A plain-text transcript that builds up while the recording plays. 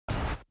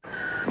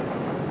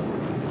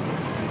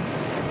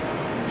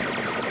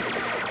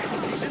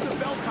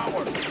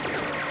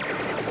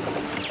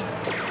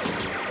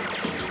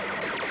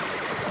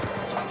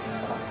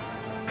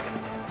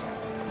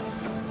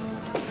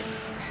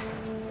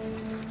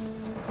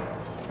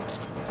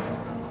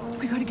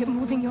gotta get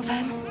moving, your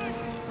van.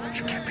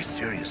 You can't be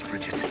serious,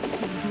 Bridget. It's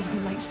going to be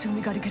late soon.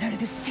 We gotta get out of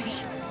this city.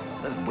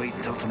 Let it wait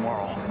until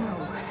tomorrow.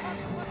 No.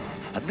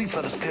 At least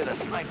let us clear that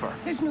sniper.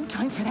 There's no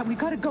time for that. We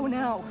gotta go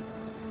now.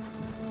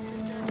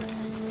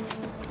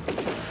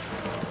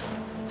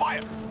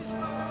 Fire!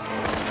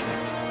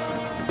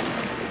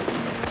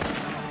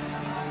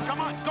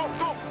 Come on, go,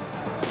 go!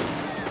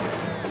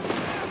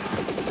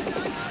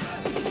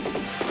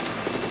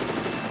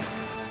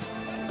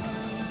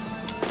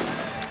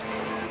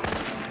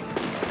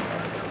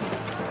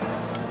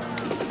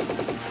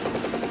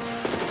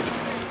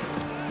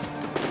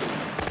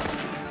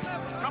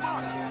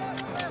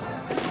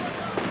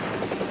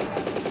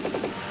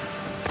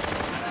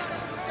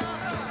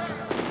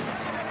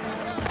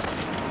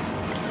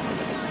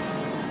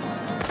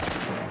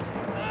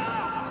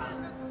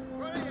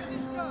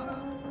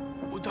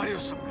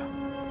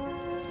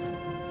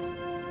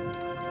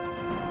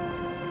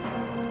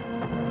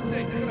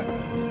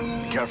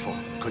 Careful,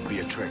 could be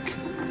a trick.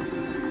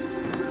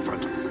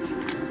 Front.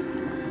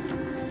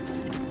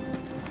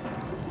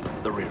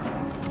 The rear.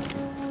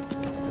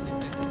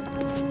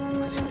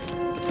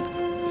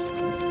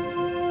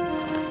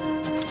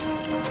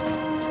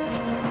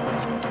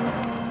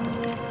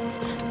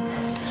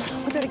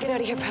 We better get out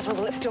of here, Pavel,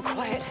 while it's still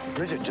quiet.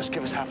 Bridget, just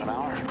give us half an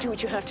hour. Do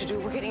what you have to do.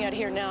 We're getting out of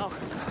here now.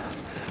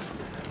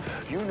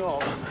 You know,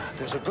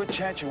 there's a good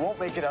chance you won't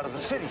make it out of the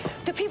city.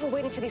 The people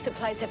waiting for these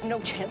supplies have no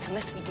chance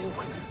unless we do.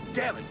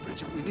 Damn it,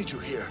 Bridget, we need you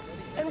here.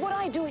 And what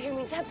I do here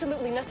means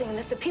absolutely nothing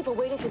unless the people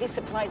waiting for these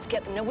supplies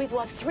get them. Now, we've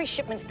lost 3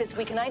 shipments this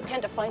week, and I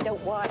intend to find out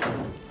why.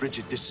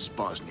 Bridget, this is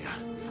Bosnia.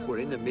 We're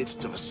in the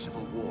midst of a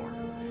civil war.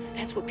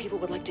 That's what people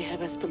would like to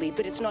have us believe,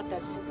 but it's not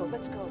that simple.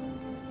 Let's go.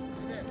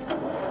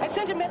 I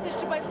sent a message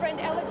to my friend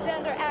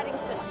Alexander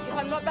Addington. If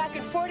I'm not back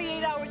in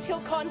 48 hours,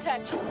 he'll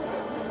contact you.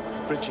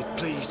 Bridget,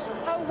 please.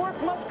 Our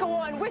work must go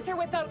on, with or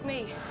without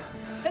me.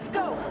 Let's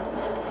go.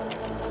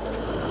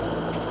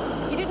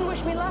 You didn't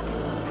wish me luck?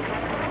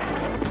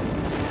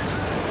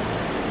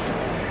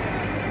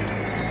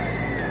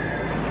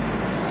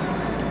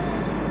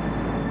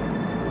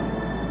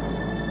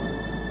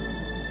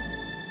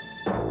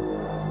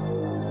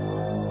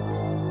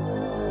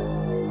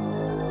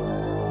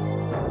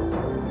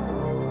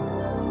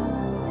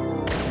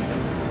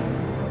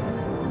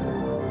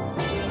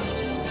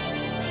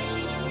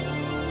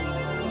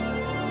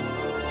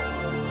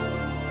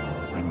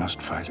 We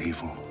must fight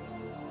evil,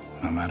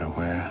 no matter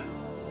where,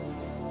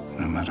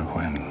 no matter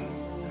when,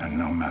 and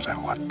no matter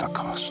what the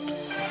cost.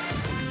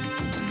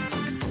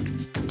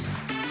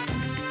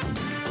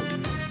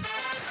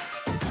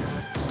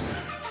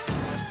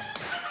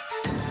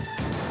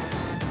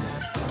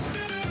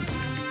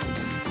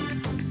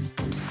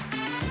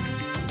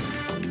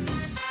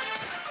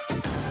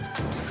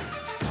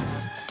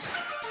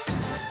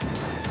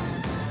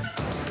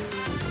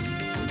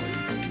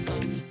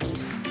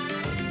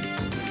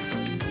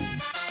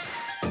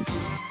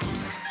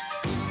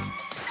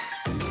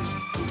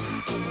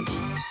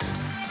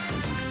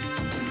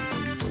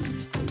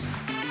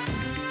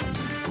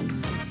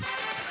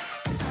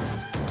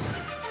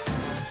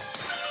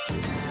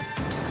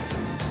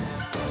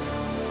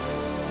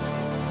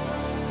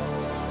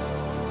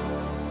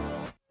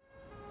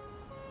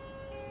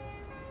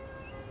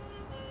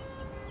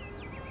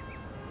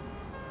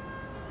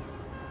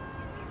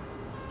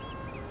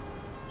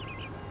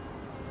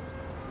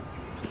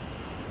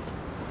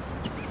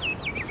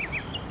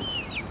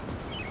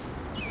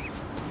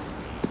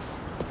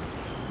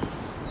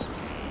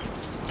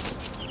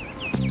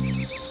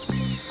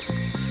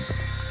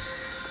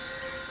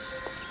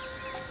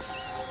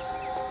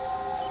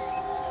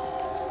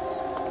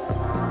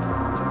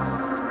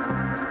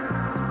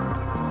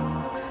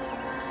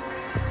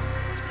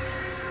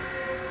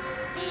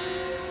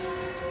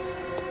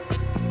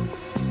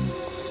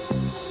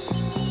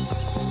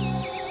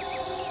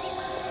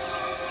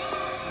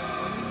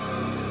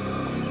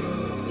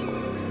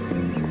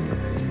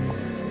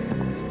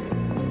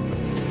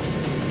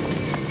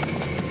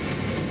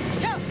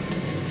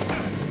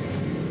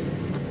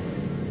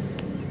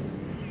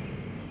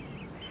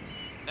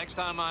 Next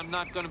time, I'm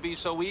not gonna be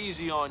so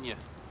easy on you.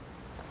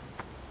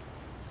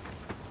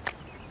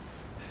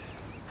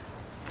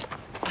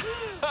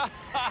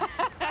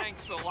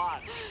 Thanks a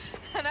lot.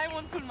 And I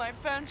won't pull my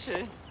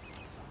punches.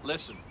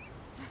 Listen,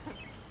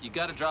 you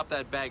gotta drop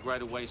that bag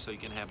right away so you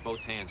can have both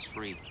hands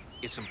free.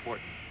 It's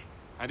important.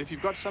 And if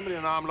you've got somebody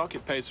in an arm lock,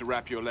 it pays to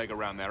wrap your leg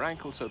around their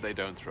ankle so they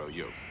don't throw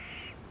you.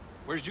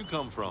 Where'd you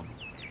come from?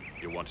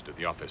 You're wanted at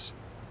the office.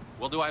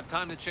 Well, do I have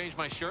time to change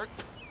my shirt?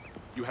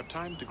 You have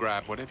time to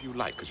grab whatever you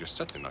like, because you're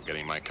certainly not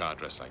getting my car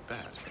dressed like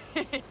that.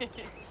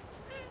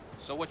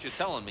 So what you're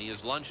telling me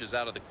is lunch is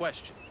out of the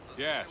question.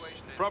 Yes,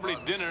 probably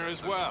dinner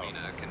as well.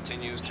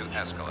 Continues to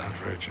escalate.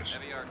 Outrageous.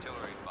 Heavy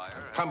artillery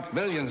fire. Pump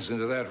millions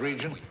into that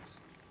region.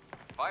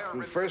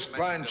 Through first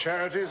blind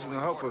charities in the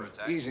hope of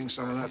easing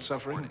some of that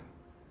suffering.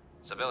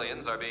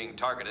 Civilians are being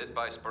targeted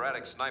by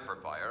sporadic sniper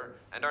fire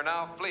and are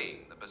now fleeing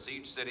the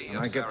besieged city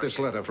of I get this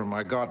Sarajevo. letter from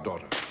my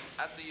goddaughter.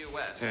 At the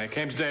U.S. Yeah, it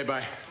came today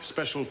by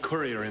special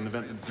courier in the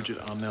event that Bridget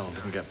Arnell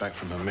didn't get back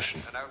from her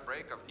mission. An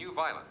outbreak of new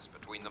violence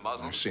between the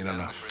Muslims I've seen and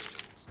enough. the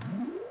Christians.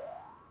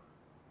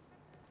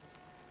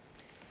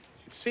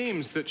 It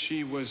seems that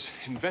she was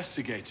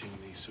investigating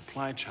the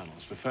supply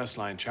channels for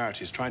first-line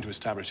charities, trying to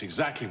establish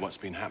exactly what's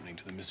been happening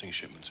to the missing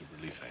shipments of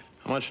relief aid.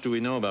 How much do we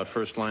know about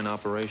first-line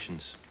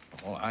operations?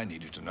 All I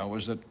needed to know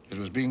was that it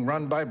was being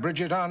run by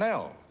Bridget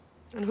Arnell.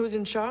 And who's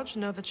in charge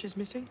now that she's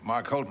missing?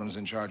 Mark Holtman's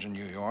in charge in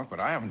New York, but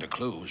I haven't a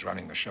clue who's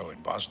running the show in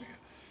Bosnia.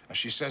 As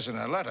she says in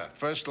her letter,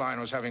 First Line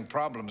was having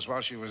problems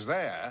while she was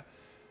there.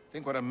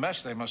 Think what a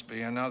mess they must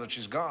be in now that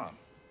she's gone.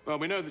 Well,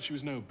 we know that she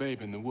was no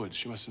babe in the woods.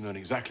 She must have known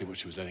exactly what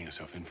she was letting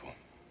herself in for.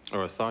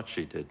 Or thought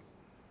she did.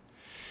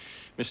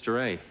 Mr.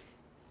 A,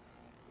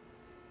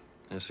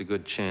 there's a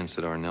good chance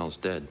that Arnell's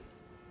dead.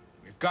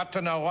 We've got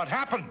to know what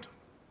happened.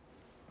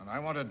 And I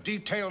want a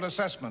detailed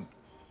assessment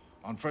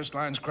on First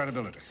Line's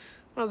credibility.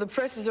 Well, the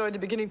press is already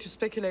beginning to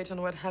speculate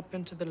on what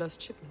happened to the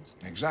lost shipments.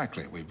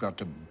 Exactly. We've got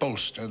to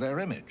bolster their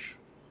image.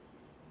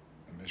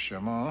 And Miss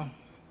Chamon,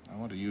 I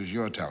want to use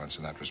your talents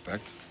in that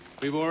respect.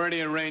 We've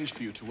already arranged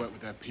for you to work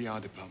with their PR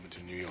department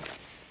in New York.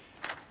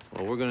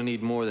 Well, we're going to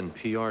need more than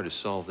PR to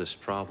solve this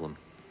problem.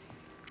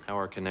 How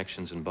are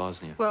connections in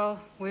Bosnia? Well,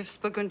 we've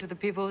spoken to the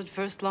people at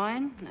First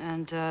Line,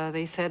 and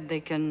they said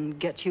they can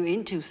get you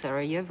into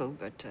Sarajevo,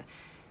 but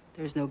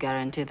there's no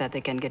guarantee that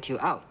they can get you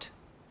out.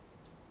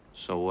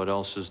 So what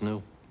else is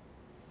new?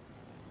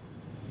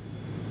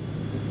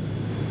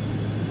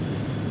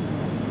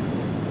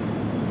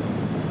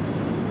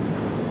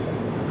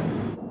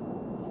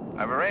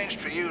 I've arranged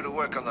for you to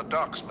work on the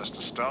docks,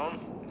 Mr. Stone.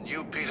 And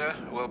you, Peter,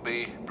 will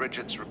be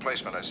Bridget's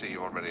replacement. I see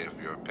you already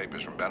have your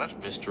papers from Bennett.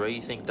 Mr. A,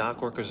 you think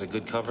dock worker's a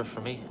good cover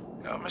for me?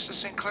 Oh, Mr.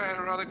 Sinclair had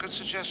a rather good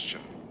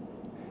suggestion.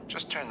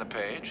 Just turn the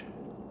page.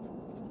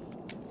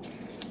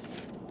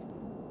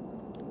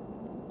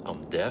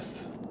 I'm deaf.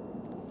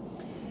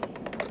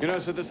 You know,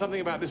 so there's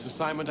something about this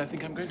assignment I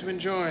think I'm going to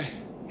enjoy.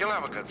 You'll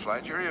have a good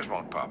flight. Your ears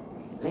won't pop.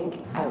 Link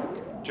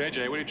out.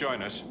 JJ, will you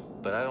join us?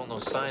 But I don't know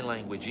sign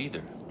language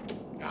either.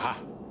 Aha.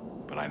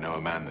 But I know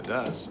a man that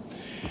does.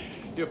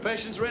 Your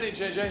patient's ready,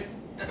 JJ.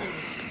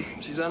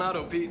 She's on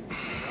auto, Pete.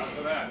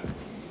 After that.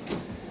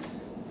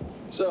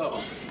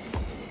 So,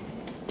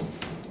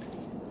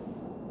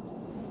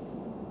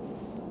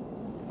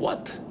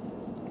 What?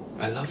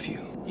 I love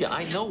you. Yeah,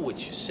 I know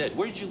what you said.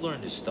 Where did you learn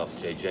this stuff,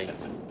 JJ?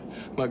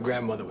 My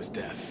grandmother was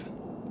deaf.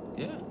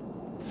 Yeah.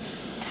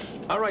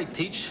 All right,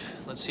 Teach.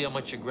 Let's see how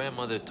much your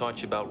grandmother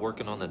taught you about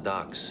working on the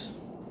docks.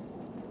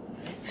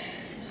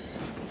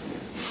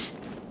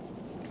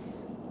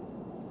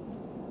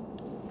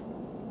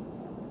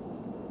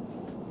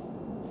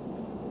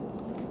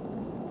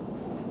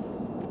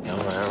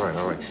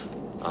 All right.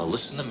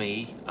 Listen to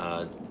me.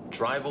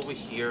 Drive over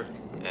here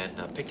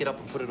and pick it up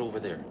and put it over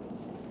there.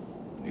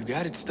 You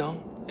got it,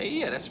 Stone? Hey,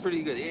 yeah, that's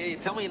pretty good. Hey,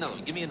 tell me another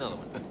one. Give me another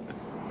one.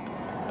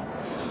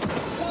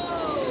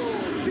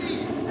 Whoa!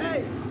 Pete!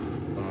 Hey!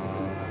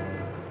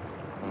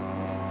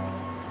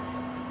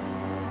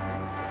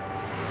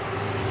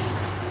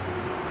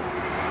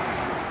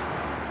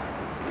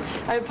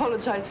 I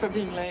apologize for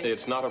being late.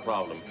 It's not a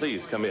problem.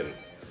 Please, come in.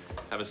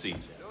 Have a seat.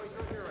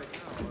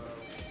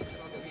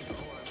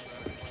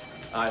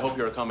 I hope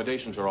your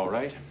accommodations are all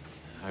right.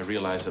 I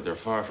realize that they're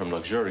far from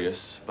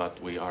luxurious,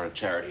 but we are a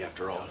charity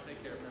after all.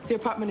 The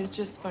apartment is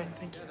just fine,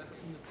 thank you.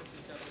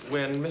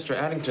 When Mr.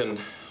 Addington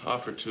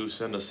offered to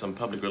send us some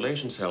public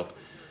relations help,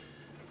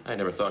 I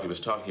never thought he was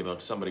talking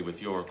about somebody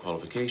with your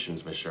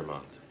qualifications, Miss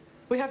Shermont.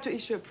 We have to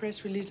issue a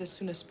press release as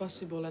soon as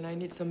possible, and I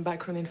need some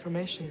background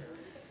information.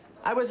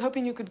 I was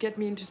hoping you could get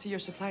me in to see your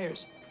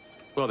suppliers.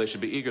 Well, they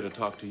should be eager to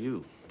talk to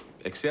you.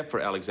 Except for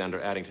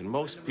Alexander Addington,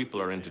 most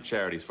people are into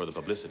charities for the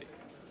publicity.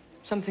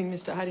 Something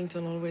Mr.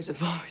 Addington always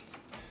avoids.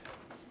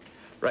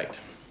 Right.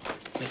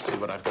 Let's see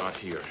what I've got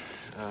here.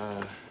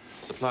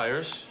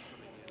 Suppliers,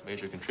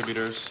 major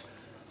contributors,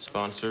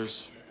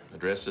 sponsors,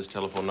 addresses,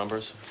 telephone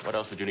numbers. What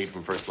else would you need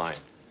from First Line?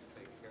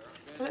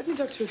 Let me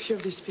talk to a few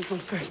of these people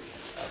first.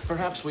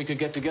 Perhaps we could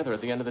get together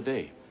at the end of the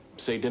day.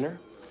 Say dinner?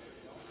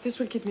 This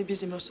will keep me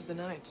busy most of the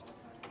night.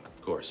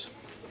 Of course.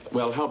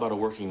 Well, how about a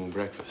working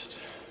breakfast?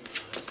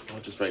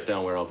 I'll just write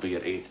down where I'll be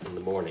at 8 in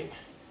the morning.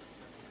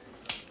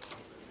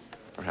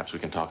 Perhaps we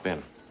can talk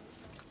then.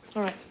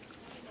 All right.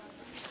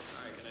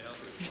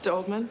 Mr.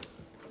 Oldman?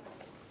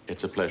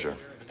 It's a pleasure.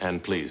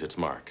 And please, it's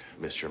Mark,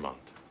 Miss Shermont.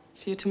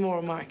 See you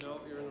tomorrow, Mark.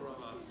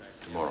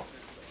 Tomorrow.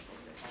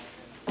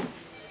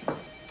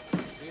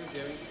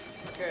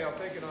 Okay, I'll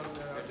take it on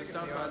just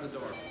outside the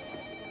door.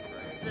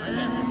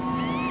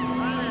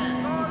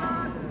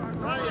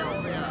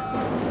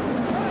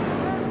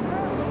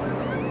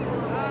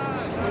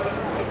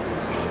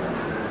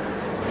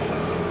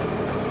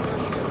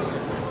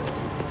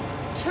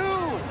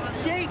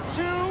 Gate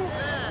 2!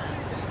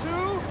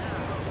 2?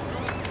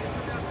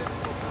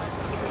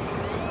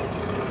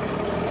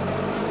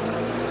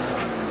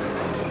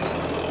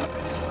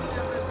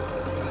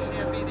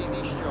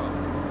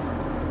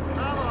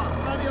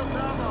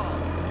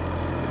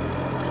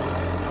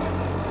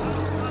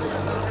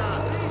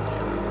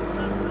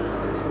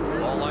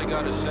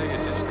 gotta say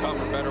is this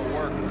cover better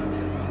work.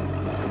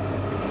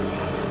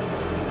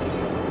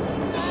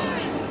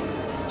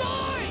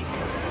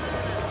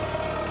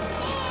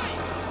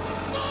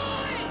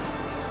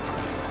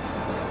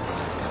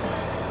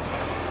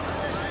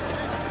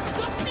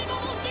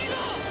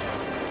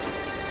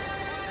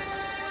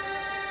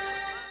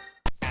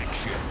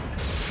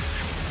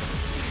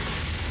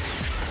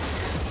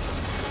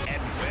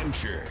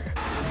 Adventure.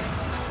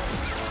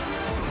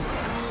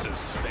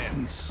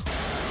 Suspense.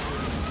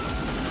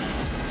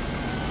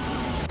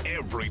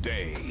 Every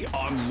day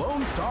on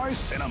Lone Star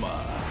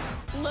Cinema.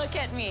 Look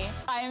at me.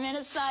 I'm in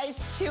a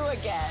size 2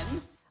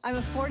 again. I'm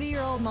a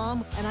 40-year-old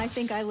mom, and I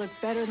think I look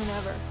better than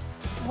ever.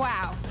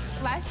 Wow.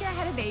 Last year I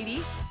had a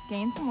baby,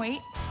 gained some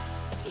weight,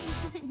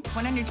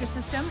 went on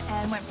Nutrisystem,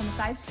 and went from a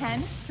size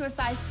 10 to a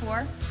size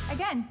 4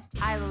 again.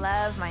 I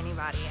love my new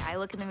body. I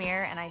look in the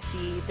mirror and I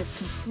see this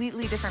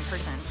completely different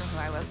person from who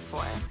I was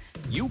before.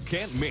 You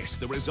can't miss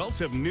the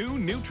results of new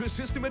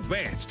Nutrisystem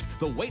Advanced,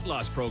 the weight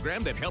loss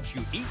program that helps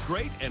you eat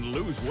great and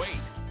lose weight.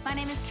 My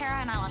name is Kara,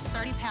 and I lost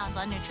 30 pounds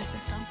on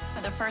Nutrisystem.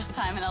 For the first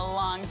time in a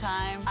long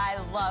time, I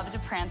love to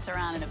prance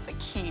around in a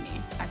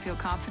bikini. I feel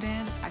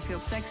confident. I feel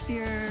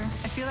sexier.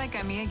 I feel like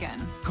I'm me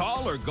again.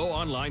 Call or go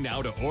online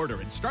now to order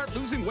and start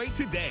losing weight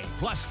today.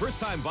 Plus,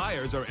 first-time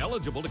buyers are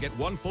eligible to get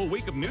 1 full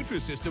week of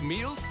Nutrisystem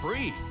meals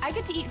free. I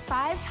get to eat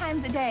 5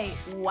 times a day.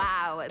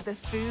 Wow, the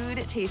food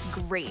tastes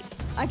great.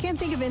 I can't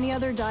think of any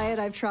other diet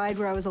I've tried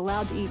where I was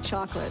allowed to eat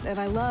chocolate, and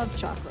I love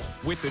chocolate.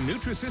 With the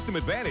Nutrisystem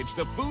Advantage,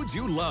 the foods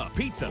you love,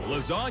 pizza,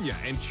 lasagna,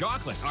 and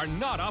chocolate are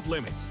not off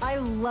limits. I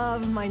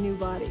love my new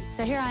body.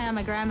 So here I am,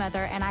 a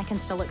grandmother, and I can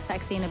still look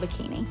sexy in a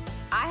bikini.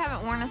 I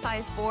haven't worn a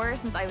size 4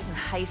 since I was in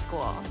high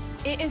school.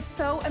 It is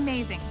so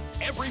amazing.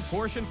 Every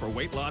portion for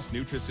weight loss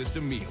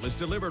Nutrisystem meal is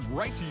delivered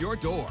right to your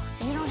door.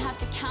 You don't have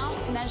to count,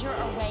 measure,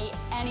 or weigh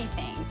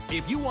anything.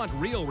 If you want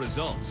real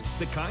results,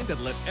 the kind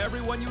that let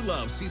everyone you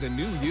love see the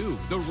new you,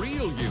 the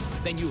real you,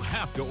 then you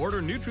have to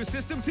order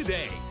Nutrisystem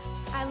today.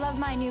 I love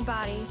my new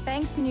body.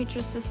 Thanks,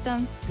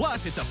 Nutrisystem.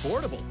 Plus, it's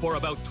affordable. For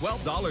about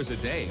 $12 a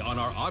day on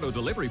our auto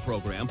delivery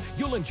program,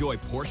 you'll enjoy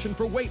portion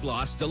for weight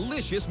loss,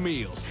 delicious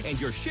meals,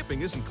 and your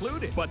shipping is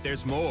included. But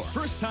there's more.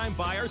 First-time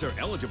buyers are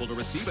eligible to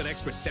receive an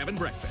extra 7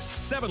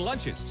 breakfasts, 7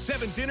 lunches,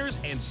 7 dinners,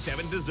 and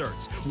 7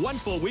 desserts. 1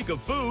 full week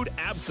of food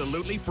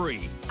absolutely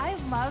free. I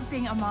love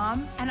being a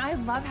mom, and I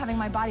love having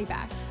my body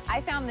back. I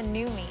found the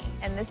new me,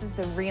 and this is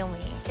the real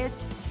me.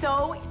 It's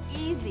so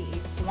easy.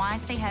 Why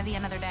stay heavy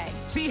another day?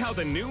 See how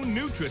the new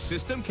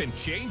Nutrisystem can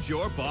change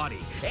your body.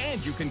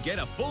 And you can get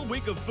a full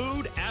week of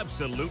food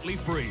absolutely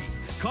free.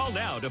 Call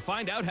now to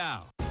find out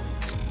how.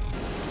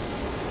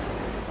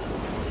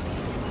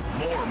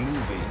 More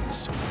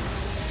movies.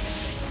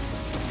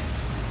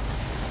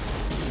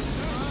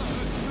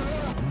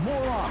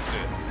 More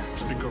often.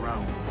 Stick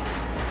around.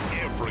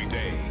 Every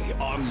day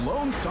on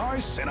Lone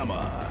Star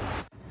Cinema.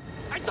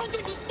 I told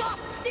you to stop!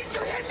 Didn't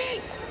you hear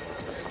me?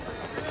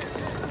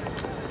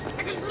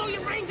 I can blow your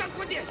brains out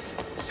for this!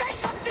 Say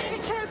something! He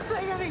can't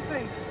say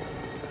anything!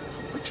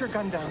 Put your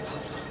gun down,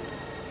 Pablo.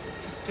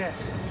 He's deaf.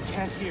 He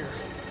can't hear.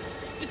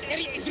 This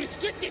area is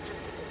restricted!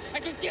 I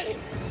can kill him!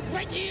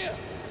 Right here!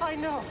 I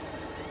know.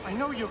 I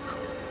know you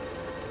could.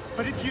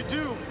 But if you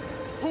do,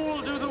 who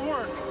will do the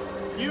work?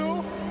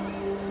 You?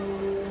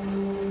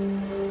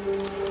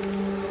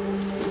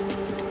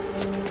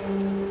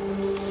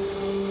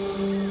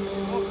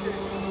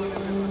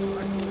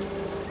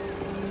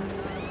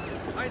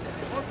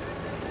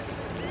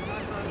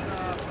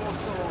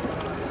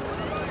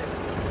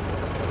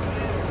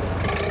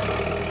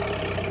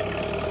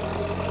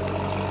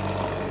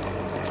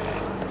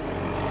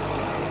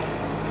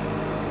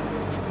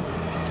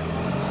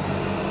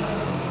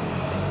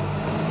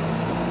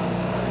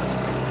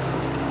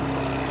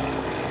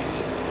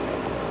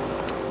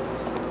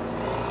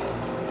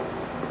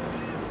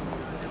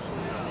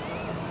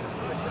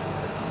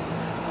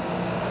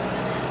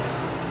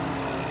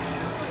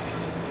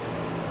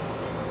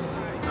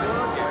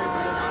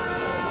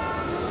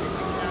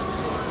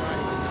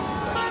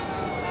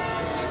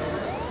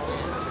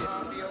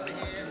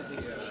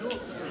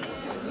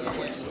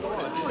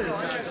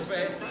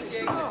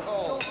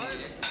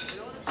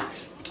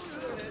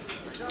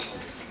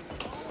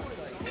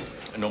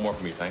 No more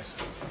for me, thanks.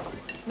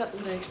 Not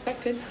what I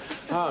expected.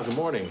 Ah, good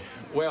morning.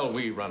 Well,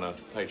 we run a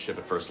tight ship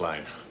at First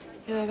Line.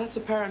 Yeah, that's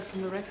apparent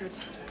from the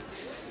records.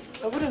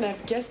 I wouldn't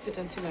have guessed it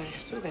until I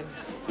saw them.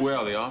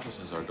 Well, the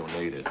offices are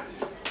donated.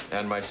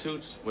 And my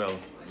suits, well,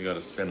 you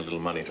gotta spend a little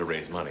money to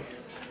raise money.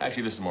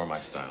 Actually, this is more my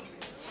style.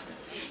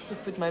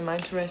 You've put my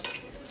mind to rest.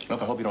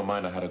 Look, I hope you don't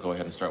mind I had to go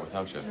ahead and start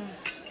without you.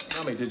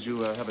 Mommy, did you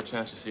have a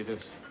chance to see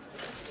this?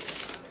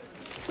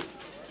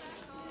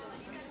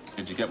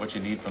 Did you get what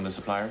you need from the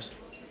suppliers?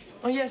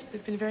 Oh, yes,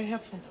 they've been very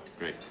helpful.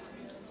 Great.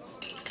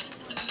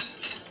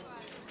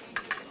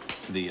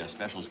 The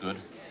special's good?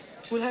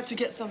 We'll have to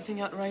get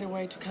something out right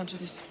away to counter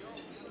this.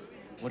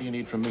 What do you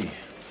need from me?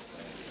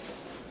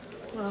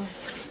 Well,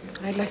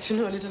 I'd like to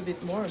know a little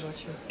bit more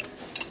about you.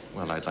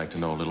 Well, I'd like to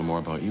know a little more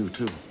about you,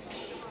 too.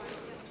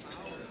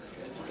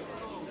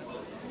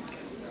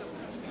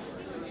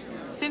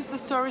 Since the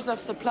stories of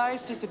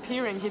supplies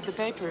disappearing hit the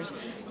papers,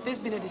 there's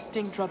been a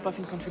distinct drop-off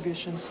in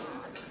contributions.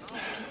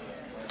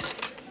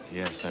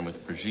 Yes, and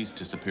with Brigitte's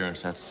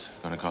disappearance, that's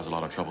going to cause a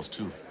lot of troubles,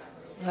 too.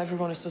 Well,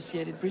 everyone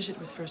associated Brigitte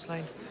with First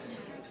Line.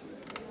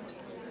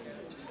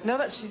 Now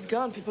that she's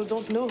gone, people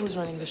don't know who's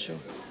running the show.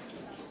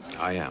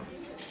 I am.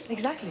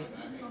 Exactly.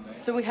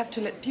 So we have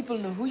to let people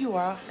know who you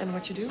are and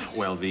what you do.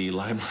 Well, the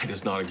limelight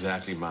is not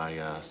exactly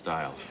my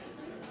style.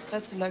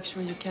 That's a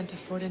luxury you can't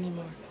afford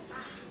anymore.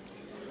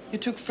 You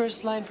took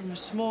First Line from a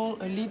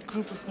small, elite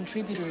group of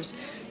contributors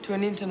to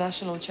an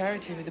international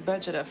charity with a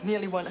budget of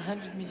nearly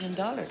 $100 million.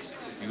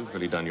 You've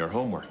really done your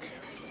homework.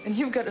 And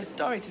you've got a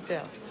story to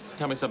tell.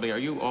 Tell me something, are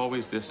you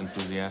always this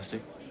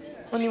enthusiastic?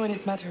 Only when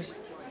it matters.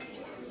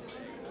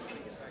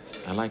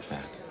 I like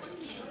that.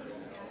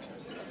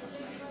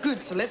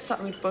 Good, so let's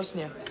start with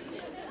Bosnia.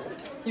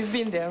 You've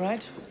been there,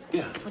 right?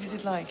 Yeah. What is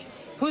it like?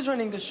 Who's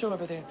running the show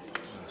over there?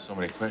 So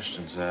many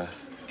questions.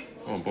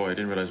 Oh, boy, I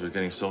didn't realize it was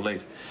getting so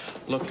late.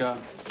 Look, I'm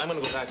going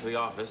to go back to the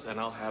office, and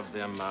I'll have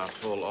them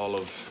pull all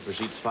of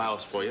Brigitte's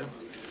files for you.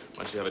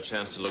 Once you have a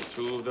chance to look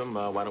through them,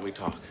 why don't we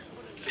talk?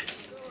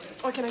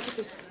 Oh, can I get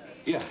this?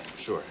 Yeah,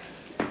 sure.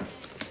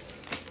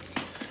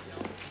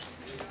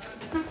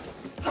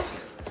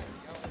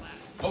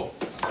 Oh,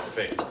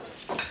 pay.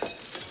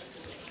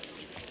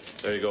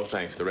 There you go,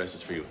 thanks. The rest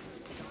is for you.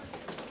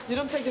 You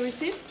don't take the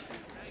receipt?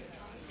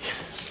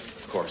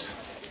 Of course.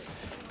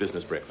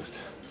 Business breakfast.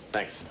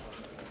 Thanks.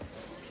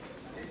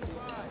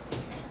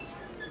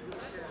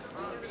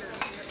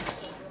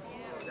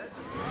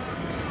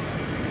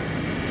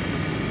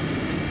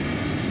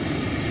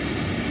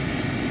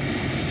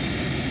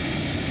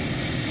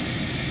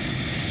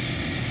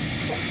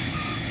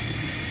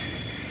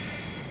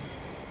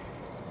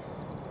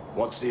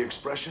 What's the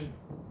expression?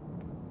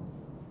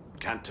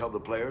 Can't tell the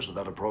players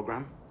without a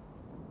program?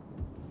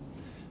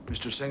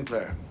 Mr.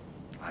 Sinclair,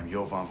 I'm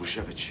Jovan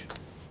Vucevic.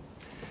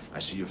 I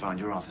see you found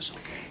your office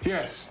okay.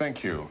 Yes,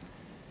 thank you.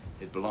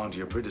 It belonged to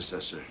your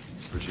predecessor,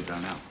 Brigitte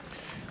Darnell.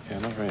 Yeah,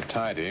 not very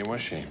tidy,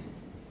 was she?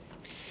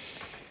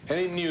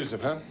 Any news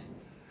of her?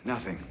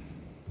 Nothing.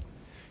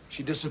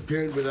 She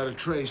disappeared without a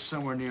trace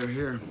somewhere near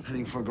here,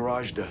 heading for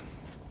Garajda.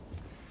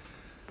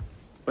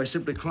 By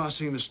simply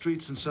crossing the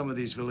streets in some of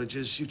these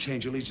villages, you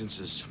change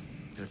allegiances,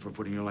 therefore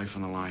putting your life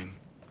on the line.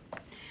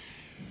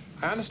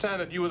 I understand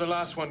that you were the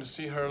last one to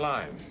see her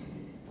alive.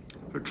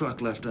 Her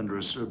truck left under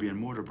a Serbian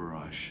mortar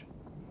barrage.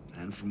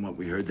 And from what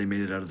we heard, they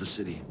made it out of the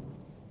city.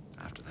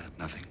 After that,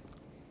 nothing.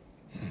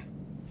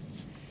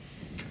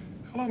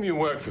 How long have you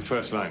worked for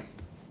First Line?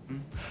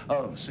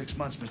 Oh, 6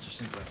 months, Mr.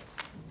 Sinclair.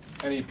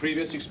 Any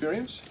previous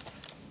experience?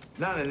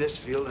 Not in this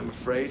field, I'm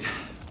afraid.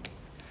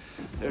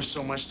 There's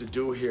so much to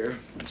do here,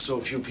 and so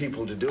few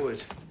people to do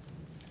it.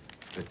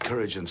 But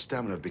courage and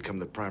stamina have become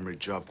the primary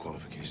job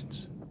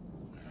qualifications.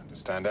 I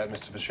understand that,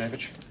 Mr.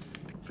 Vucevic.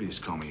 Please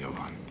call me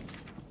Jovan.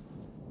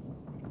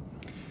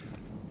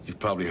 You've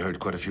probably heard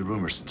quite a few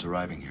rumors since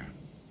arriving here.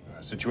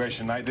 A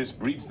situation like this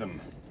breeds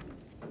them.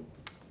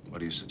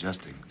 What are you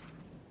suggesting?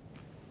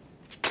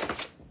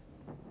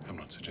 I'm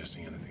not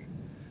suggesting anything.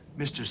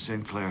 Mr.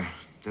 Sinclair,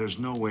 there's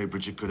no way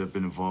Brigitte could have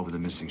been involved with the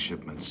missing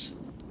shipments.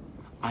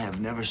 I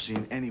have never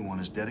seen anyone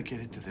as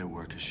dedicated to their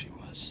work as she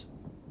was.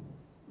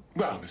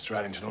 Well, Mr.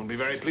 Addington will be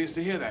very pleased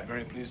to hear that.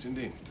 Very pleased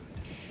indeed.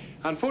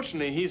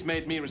 Unfortunately, he's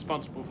made me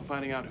responsible for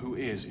finding out who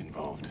is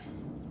involved.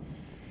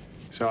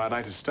 So I'd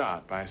like to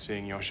start by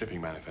seeing your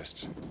shipping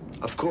manifests.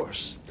 Of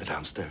course. They're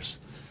downstairs.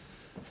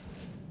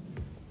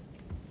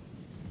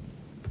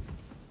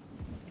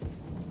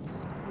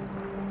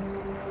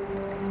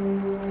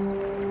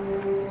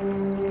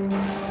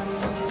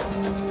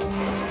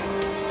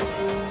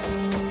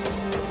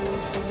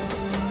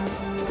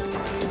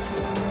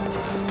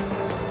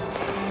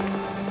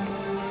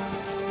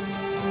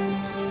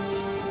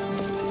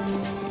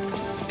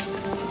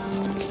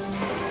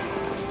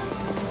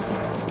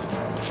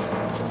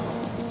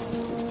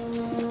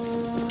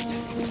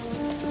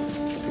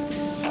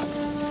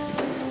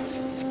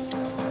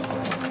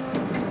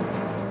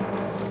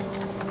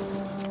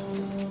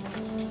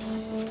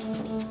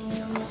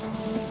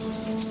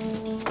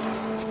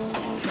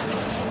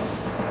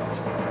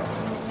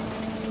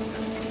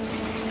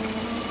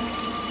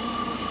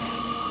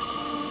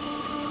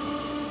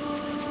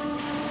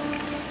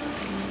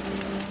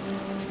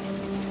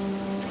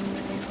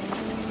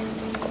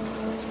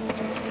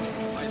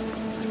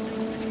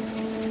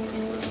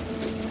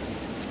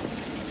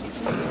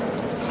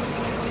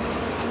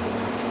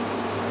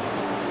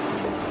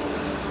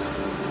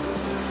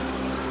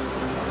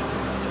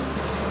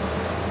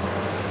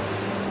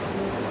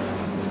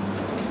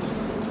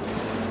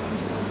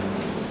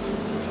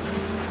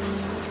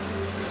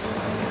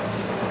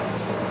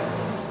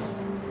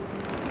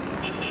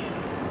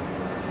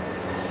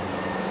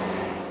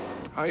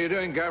 How are you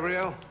doing,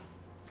 Gabrielle?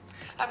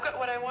 I've got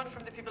what I want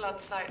from the people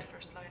outside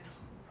First Line.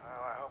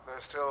 Well, I hope they're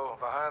still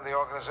behind the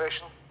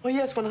organization. Oh,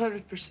 yes,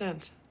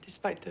 100%,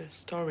 despite the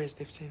stories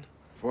they've seen.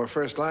 For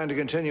First Line to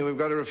continue, we've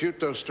got to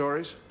refute those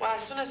stories. Well,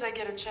 as soon as I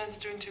get a chance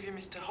to interview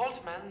Mr.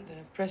 Holtman,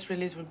 the press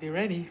release will be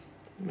ready.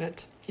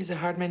 But he's a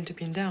hard man to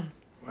pin down.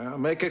 Well,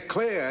 make it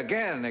clear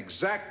again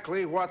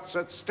exactly what's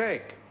at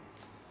stake.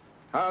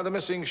 How are the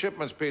missing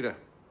shipments, Peter?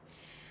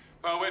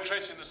 Well, we're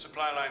tracing the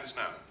supply lines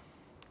now.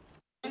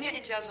 Any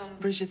details on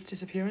Brigitte's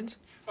disappearance?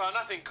 Well,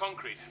 nothing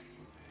concrete.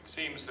 It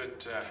seems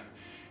that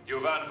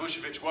Jovan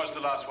Vucevic was the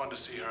last one to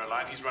see her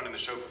alive. He's running the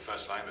show for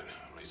First Line, but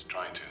at least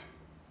trying to.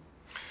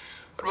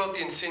 What about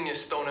the insignia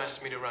Stone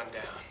asked me to run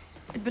down?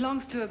 It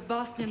belongs to a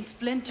Bosnian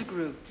splinter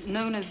group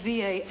known as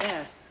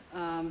VAS.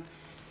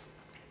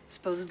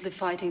 Supposedly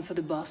fighting for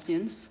the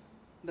Bosnians,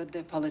 but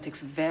their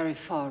politics are very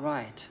far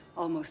right,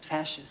 almost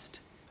fascist.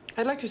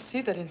 I'd like to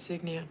see that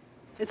insignia.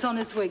 It's on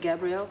its way,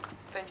 Gabrielle.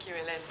 Thank you,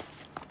 Hélène.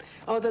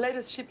 Oh, the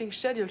latest shipping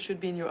schedule should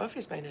be in your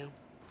office by now.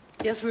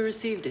 Yes, we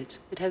received it.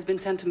 It has been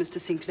sent to Mr.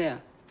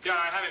 Sinclair. Yeah,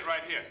 I have it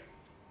right here.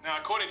 Now,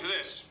 according to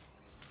this,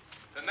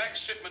 the next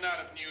shipment out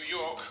of New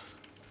York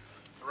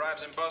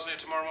arrives in Bosnia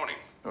tomorrow morning.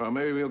 Well,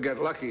 maybe we'll get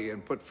lucky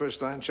and put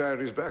First Line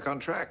Charities back on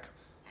track.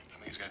 I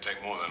think it's going to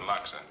take more than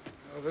luck, sir.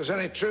 Well, if there's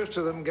any truth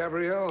to them,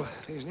 Gabrielle,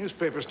 these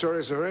newspaper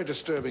stories are very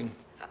disturbing.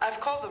 I've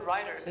called the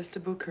writer, Lester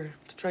Booker,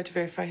 to try to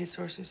verify his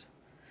sources.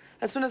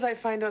 As soon as I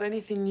find out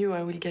anything new,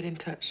 I will get in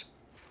touch.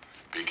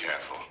 Be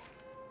careful.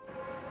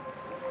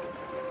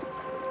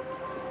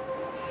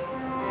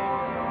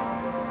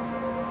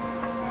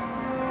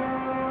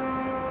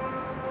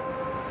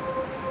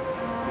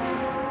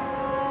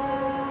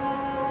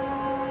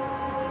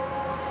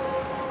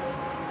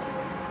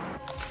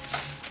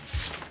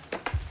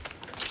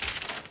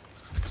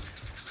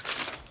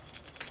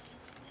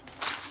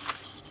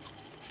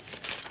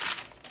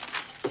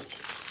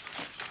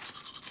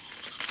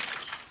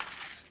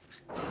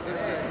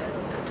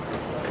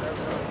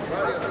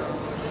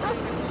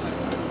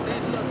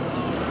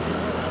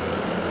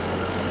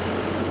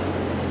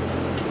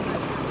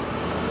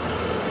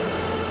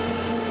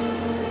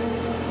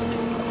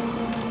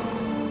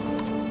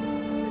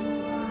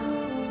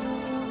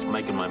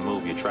 Making my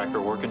move. Your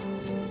tracker working?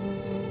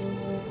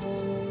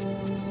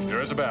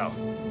 There is a bell.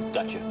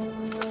 Gotcha.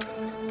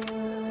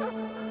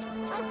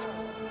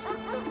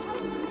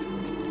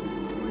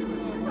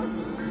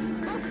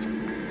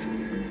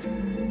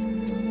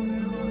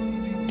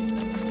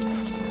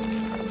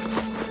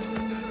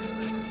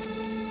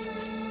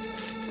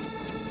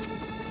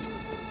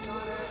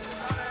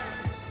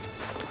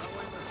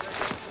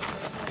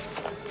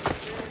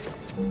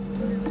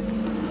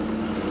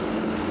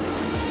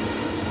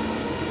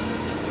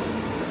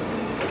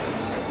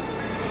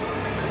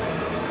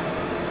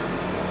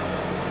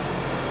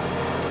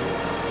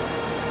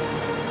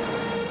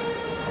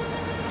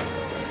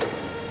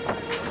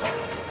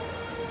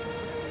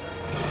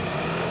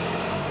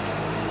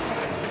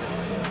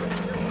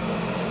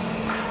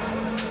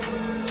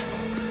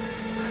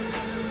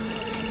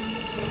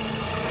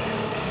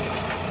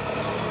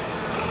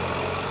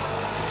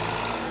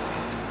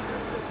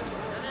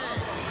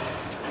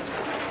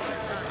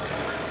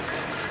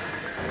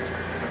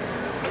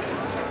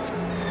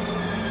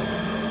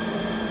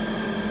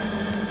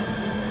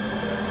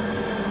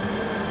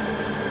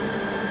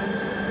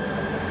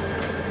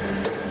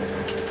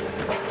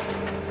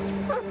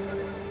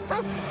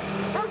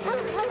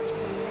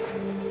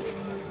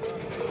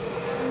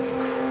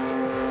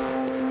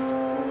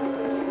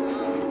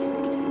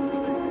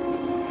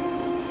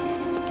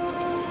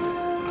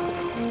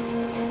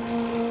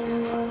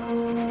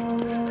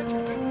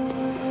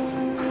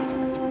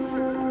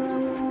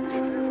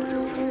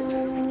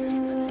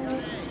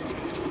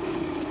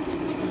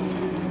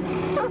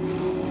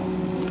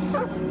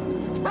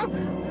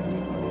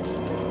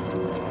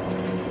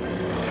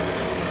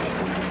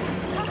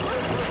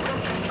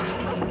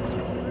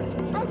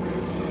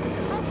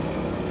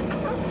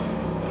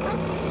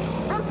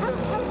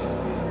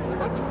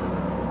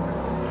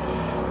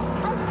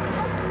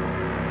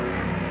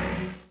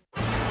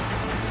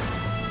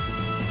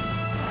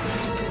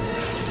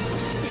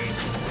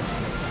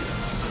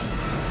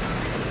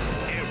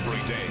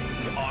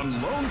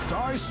 Lone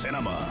Star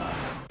Cinema.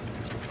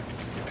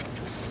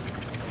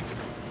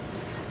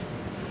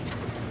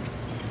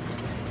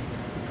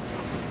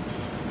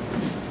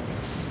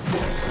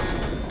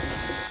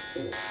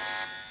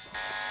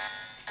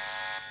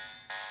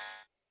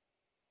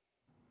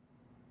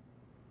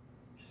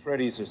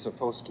 Shreddies are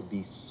supposed to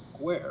be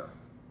square.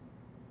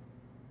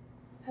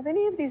 Have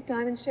any of these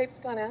diamond shapes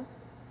gone out?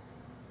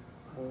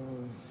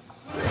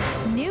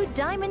 New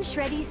Diamond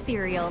Shreddies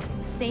cereal.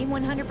 Same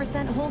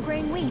 100% whole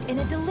grain wheat in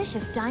a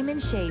delicious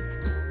diamond shape.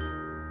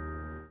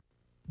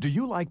 Do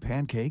you like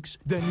pancakes?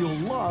 Then you'll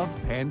love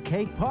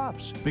Pancake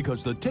Puffs,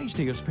 because the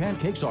tastiest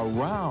pancakes are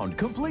round,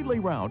 completely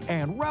round,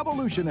 and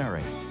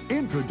revolutionary.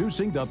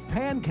 Introducing the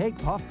Pancake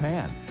Puff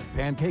Pan.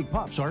 Pancake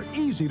Puffs are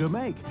easy to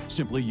make.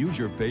 Simply use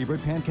your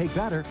favorite pancake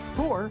batter,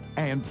 pour,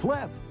 and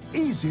flip.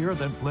 Easier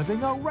than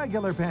flipping a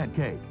regular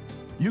pancake.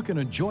 You can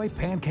enjoy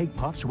Pancake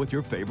Puffs with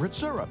your favorite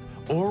syrup,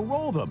 or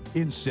roll them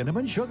in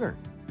cinnamon sugar.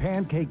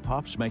 Pancake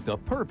Puffs make the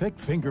perfect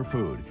finger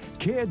food.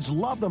 Kids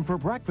love them for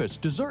breakfast,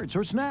 desserts,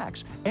 or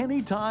snacks.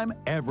 Anytime,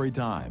 every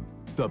time.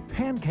 The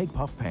Pancake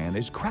Puff Pan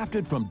is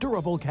crafted from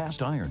durable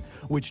cast iron,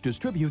 which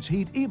distributes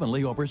heat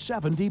evenly over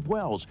 7 deep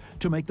wells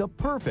to make the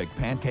perfect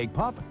pancake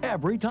puff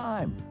every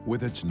time.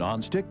 With its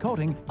non-stick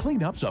coating,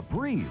 cleanup's a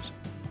breeze.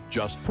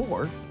 Just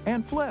pour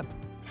and flip.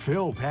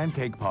 Fill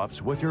pancake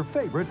puffs with your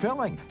favorite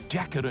filling: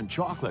 decadent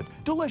chocolate,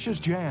 delicious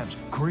jams,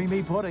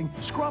 creamy pudding,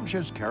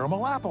 scrumptious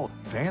caramel apple,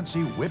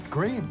 fancy whipped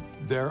cream.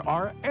 There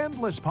are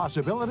endless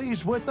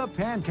possibilities with the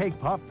Pancake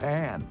Puff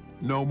Pan.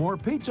 No more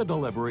pizza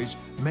deliveries.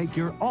 Make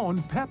your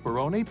own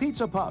pepperoni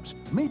pizza puffs,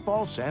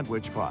 meatball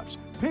sandwich puffs,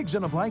 pigs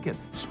in a blanket,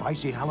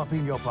 spicy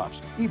jalapeno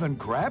puffs, even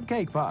crab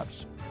cake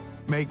puffs.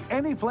 Make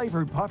any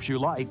flavored puffs you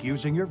like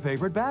using your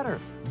favorite batter.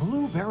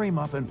 Blueberry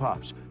muffin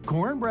puffs,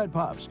 cornbread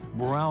puffs,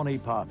 brownie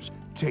puffs,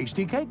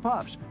 tasty cake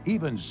puffs,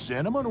 even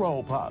cinnamon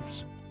roll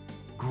puffs.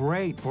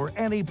 Great for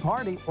any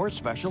party or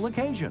special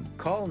occasion.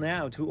 Call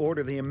now to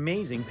order the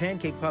amazing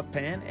Pancake Puff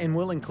Pan, and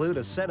we'll include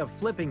a set of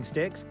flipping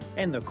sticks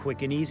and the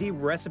quick and easy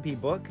recipe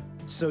book,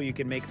 so you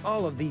can make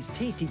all of these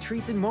tasty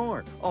treats and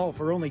more, all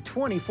for only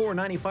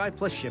 $24.95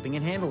 plus shipping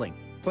and handling.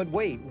 But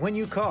wait, when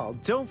you call,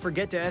 don't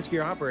forget to ask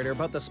your operator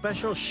about the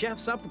special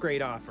Chef's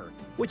Upgrade offer,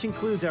 which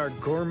includes our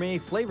gourmet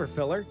flavor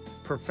filler,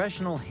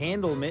 professional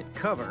handle mitt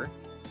cover,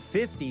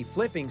 50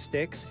 flipping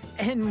sticks,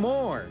 and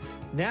more.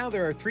 Now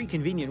there are 3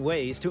 convenient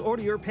ways to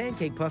order your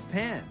Pancake Puff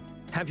Pan.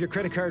 Have your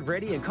credit card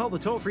ready and call the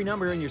toll-free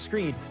number on your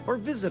screen, or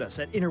visit us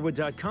at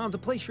Innerwood.com to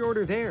place your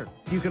order there.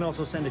 You can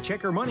also send a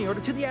check or money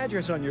order to the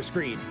address on your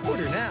screen.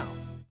 Order now.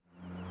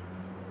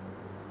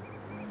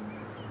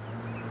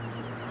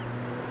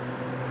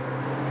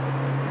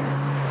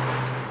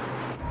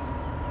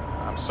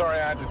 I'm sorry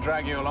I had to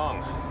drag you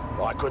along.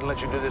 Well, I couldn't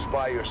let you do this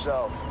by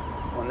yourself.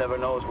 One never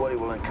knows what he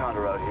will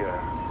encounter out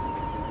here.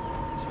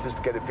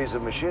 Sophisticated piece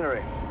of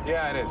machinery.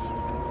 Yeah, it is.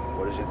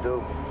 What does it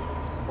do?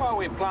 Well,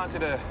 we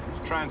planted a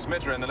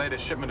transmitter in the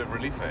latest shipment of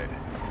relief aid.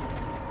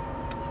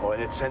 Oh,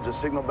 and it sends a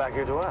signal back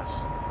here to us?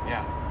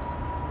 Yeah.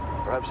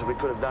 Perhaps if we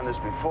could have done this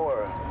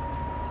before,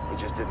 we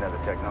just didn't have the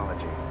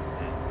technology.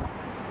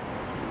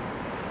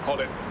 Hold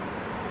it.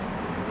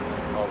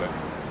 Hold it.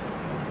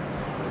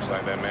 Looks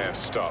like they may have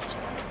stopped.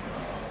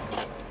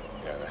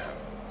 Yeah, they have.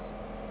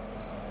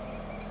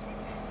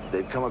 If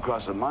they'd come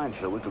across a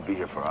minefield, we could be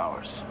here for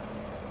hours.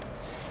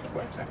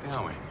 Where exactly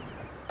are we?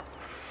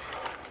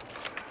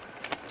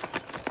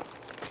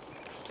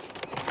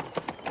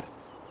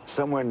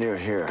 Somewhere near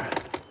here.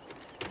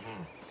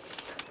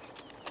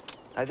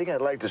 I think I'd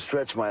like to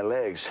stretch my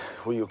legs.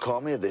 Will you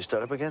call me if they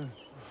start up again?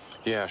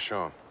 Yeah,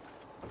 sure.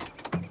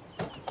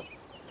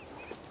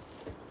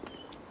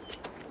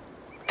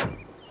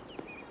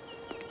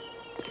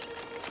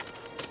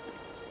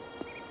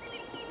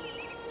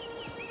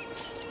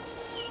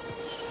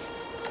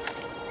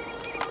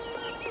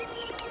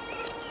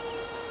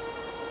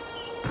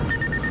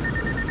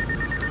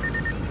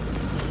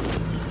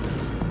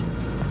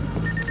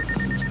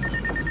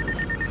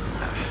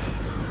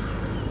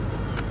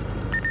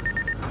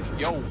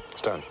 Yo.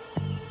 Stone.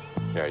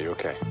 Yeah, you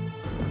okay?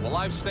 Well,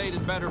 I've stayed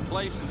in better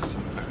places.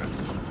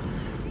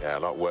 Yeah, a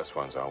lot worse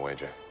ones, I'll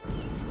wager.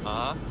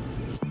 Uh-huh.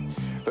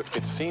 Look,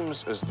 it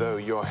seems as though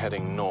you're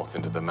heading north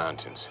into the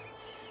mountains.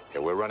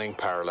 Yeah, we're running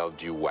parallel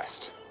due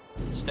west.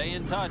 Stay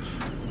in touch.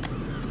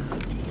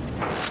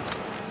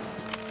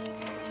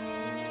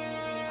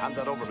 Hand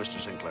that over, Mr.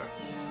 Sinclair.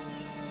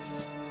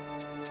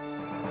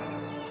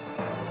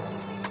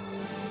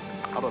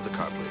 Out of the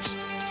car, please.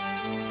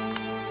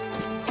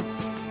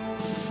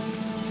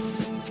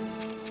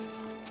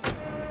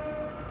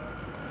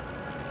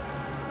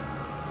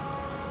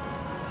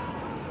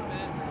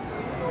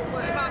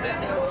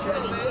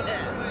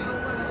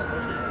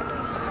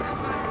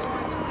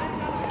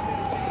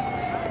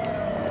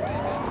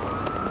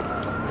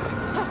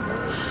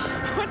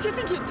 What do you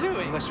think you're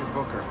doing? Lesser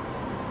Booker,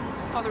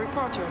 Oh, the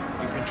reporter.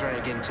 you've been trying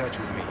to get in touch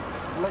with me.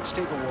 Let's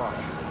take a walk.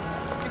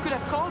 You could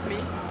have called me.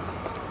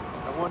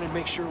 I wanted to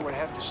make sure what I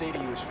have to say to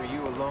you is for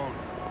you alone.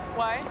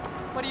 Why?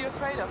 What are you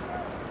afraid of?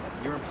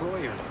 Your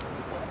employer,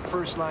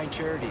 First Line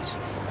Charities.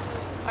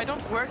 I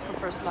don't work for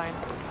First Line.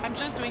 I'm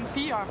just doing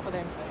PR for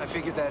them. I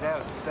figured that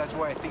out. That's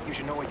why I think you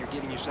should know what you're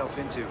getting yourself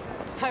into.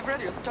 I've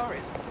read your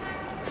stories.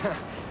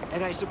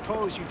 And I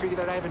suppose you figure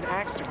that I have an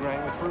axe to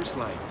grind with First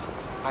Line.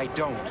 I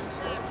don't.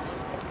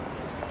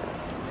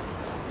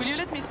 Will you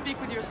let me speak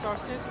with your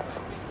sources?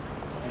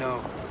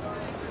 No.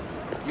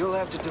 You'll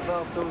have to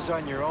develop those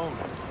on your own.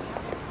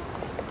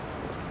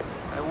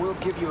 I will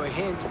give you a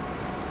hint.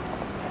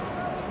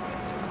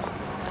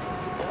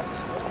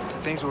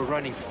 Things were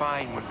running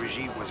fine when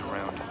Brigitte was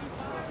around.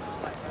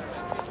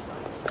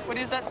 What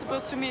is that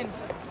supposed to mean?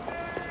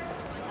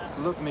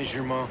 Look, Ms.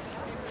 Germain,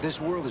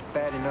 this world is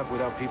bad enough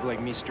without people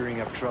like me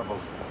stirring up trouble.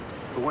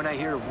 But when I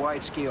hear of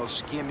wide-scale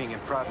skimming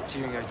and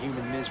profiteering on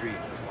human misery,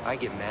 I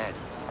get mad.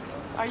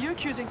 Are you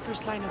accusing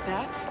First Line of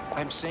that?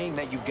 I'm saying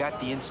that you got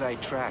the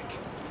inside track.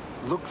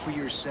 Look for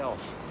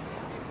yourself.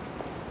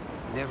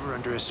 Never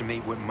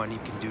underestimate what money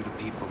can do to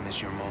people, Miss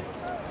Germain.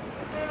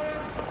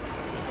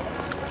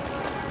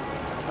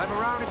 I'm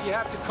around if you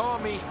have to call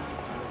me.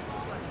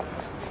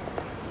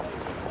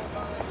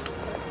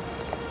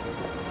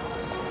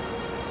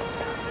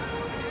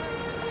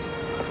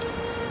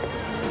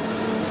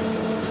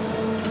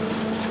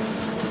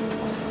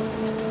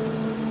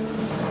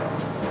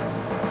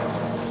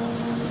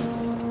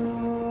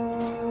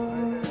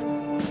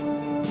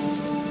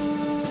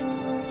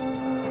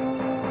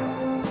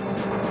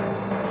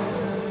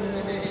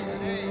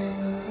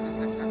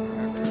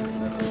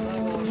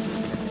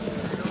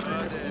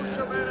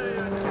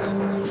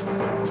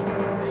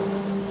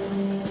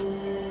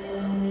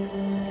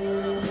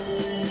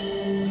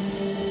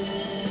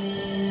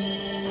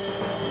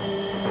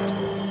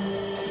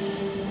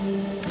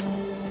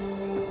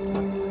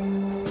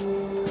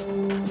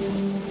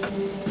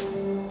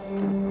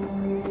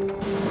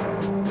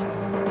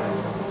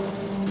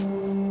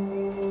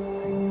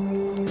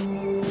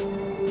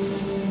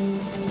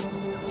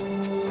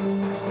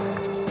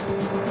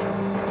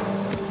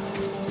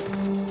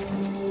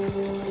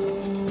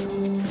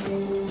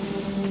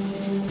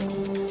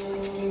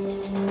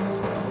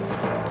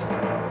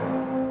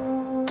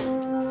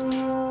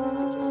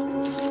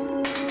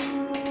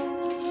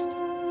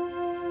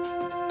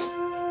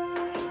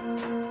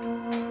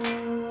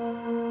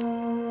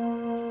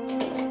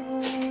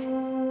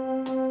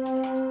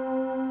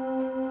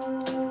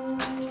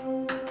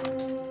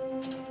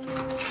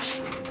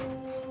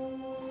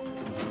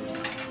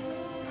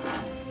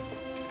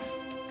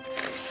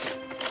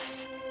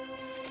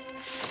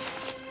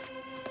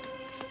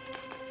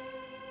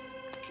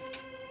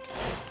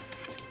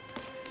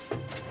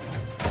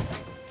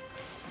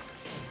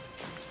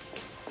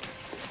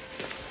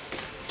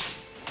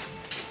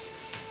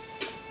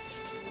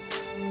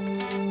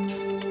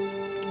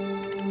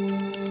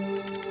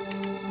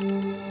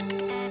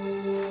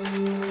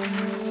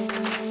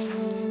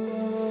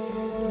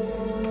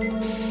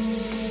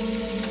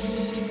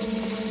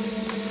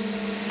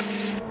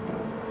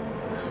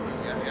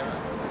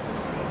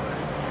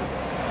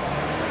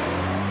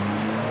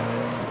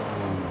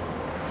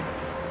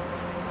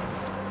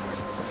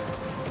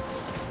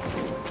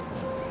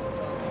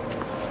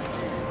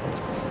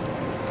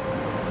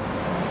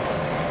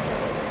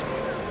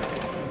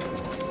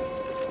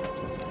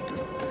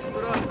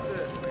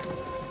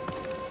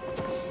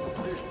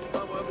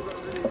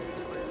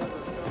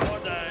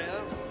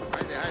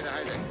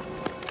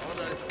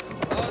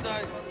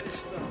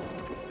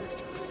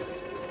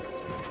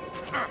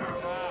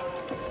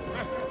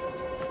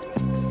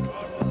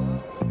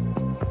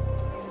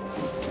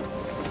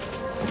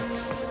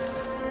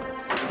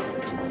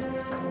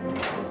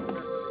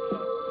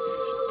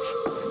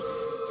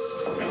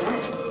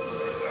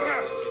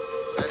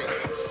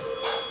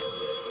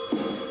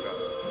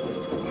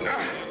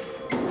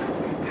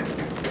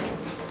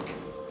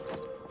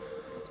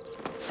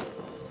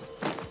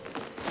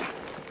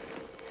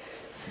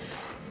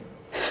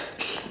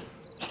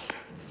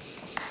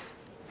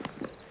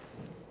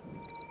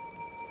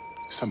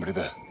 somebody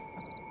there.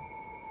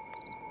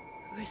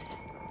 Who is it?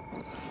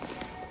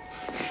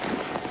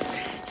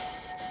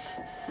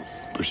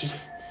 Bridget?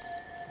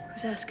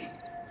 Who's asking?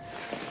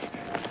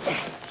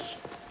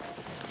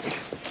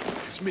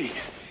 It's me,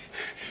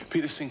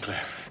 Peter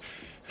Sinclair.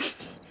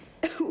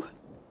 Who?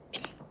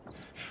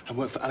 I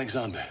work for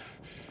Alexander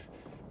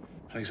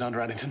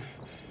Addington.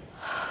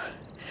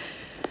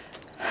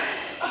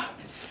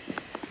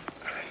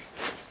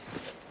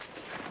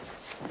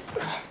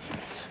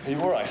 Are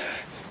you all right?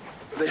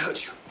 They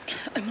hurt you?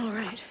 I'm all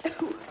right.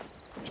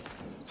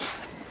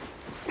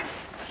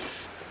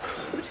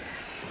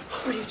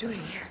 What are you doing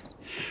here?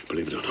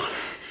 Believe it or not,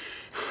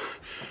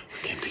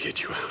 I came to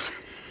get you out.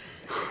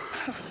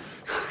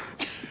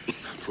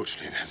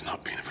 Unfortunately, it has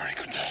not been a very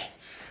good day.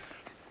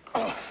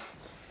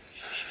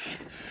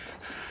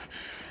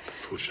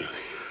 Unfortunately,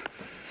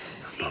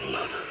 I'm not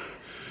alone.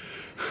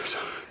 So,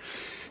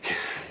 here,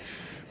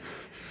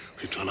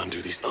 we try and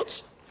undo these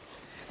knots.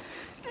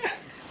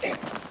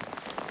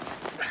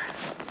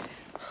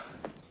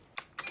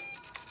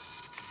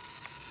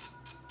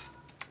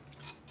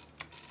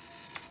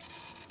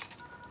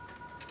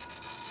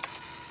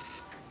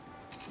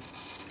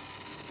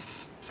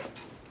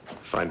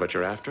 Find what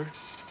you're after?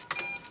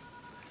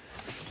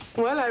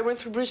 Well, I went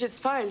through Bridget's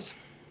files.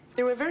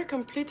 They were very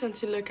complete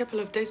until a couple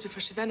of days before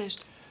she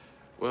vanished.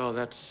 Well,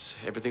 that's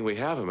everything we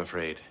have, I'm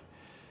afraid.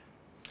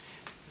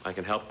 I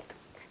can help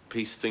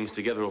piece things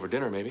together over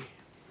dinner, maybe.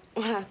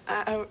 Well,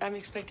 I'm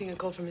expecting a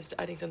call from Mr.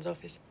 Addington's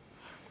office.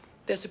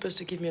 They're supposed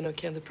to give me an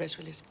okay on the press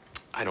release.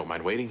 I don't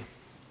mind waiting.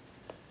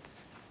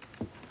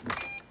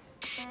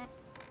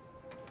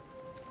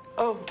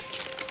 Oh.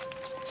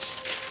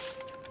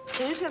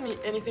 Can you tell me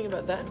anything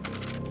about that?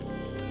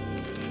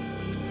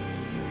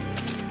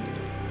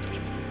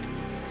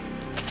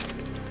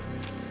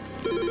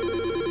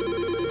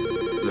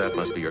 That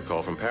must be your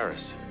call from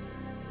Paris.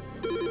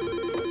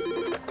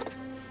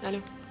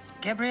 Hello?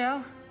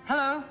 Gabrielle?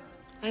 Hello?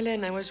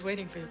 Eileen, I was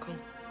waiting for your call.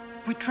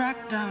 We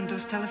tracked down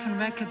those telephone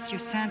records you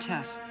sent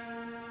us.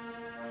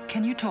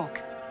 Can you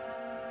talk?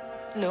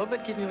 No,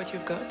 but give me what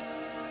you've got.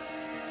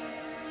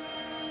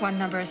 One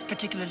number is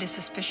particularly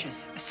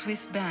suspicious, a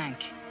Swiss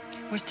bank.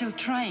 We're still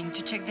trying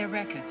to check their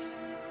records.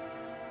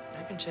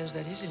 I can change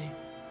that easily.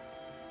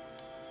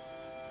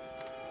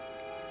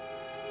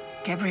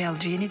 Gabrielle,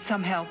 do you need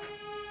some help?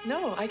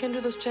 No, I can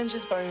do those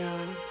changes by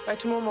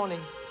tomorrow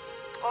morning.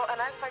 Oh, and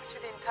I'll fax you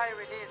the entire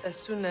release as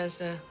soon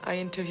as I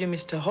interview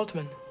Mr.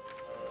 Holtman.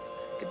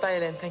 Goodbye,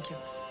 Ellen. Thank you.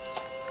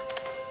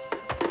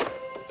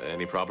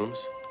 Any problems?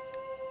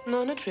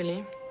 No, not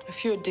really. A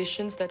few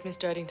additions that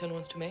Mr. Addington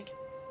wants to make.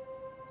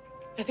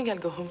 I think I'll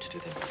go home to do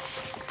them.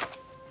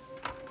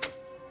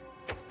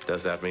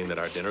 Does that mean that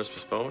our dinner's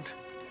postponed?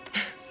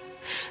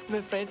 I'm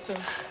afraid so.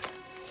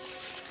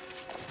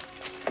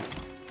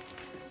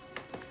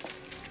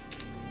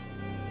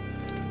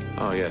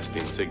 Oh, yes, the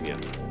insignia.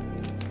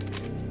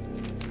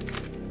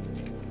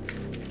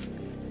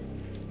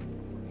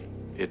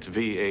 It's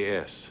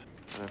VAS.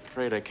 I'm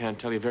afraid I can't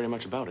tell you very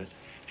much about it.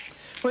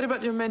 What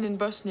about your man in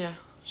Bosnia,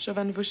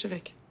 Jovan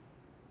Vucevic?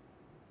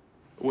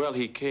 Well,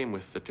 he came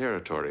with the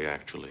territory,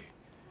 actually.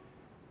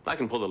 I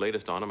can pull the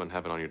latest on him and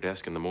have it on your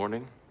desk in the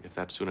morning, if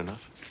that's soon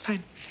enough.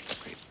 Fine.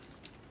 Great.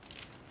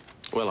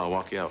 Well, I'll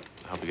walk you out.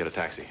 Help you get a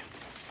taxi.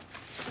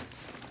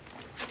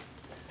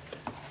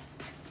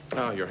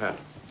 Oh, your hat.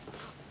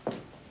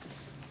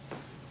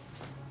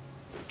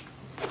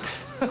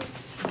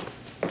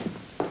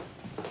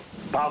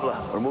 Pablo,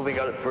 we're moving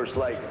out at first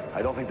light.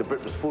 I don't think the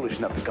Brit was foolish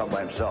enough to come by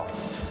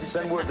himself.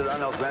 Send word that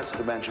Arnell's ransom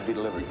demand should be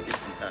delivered.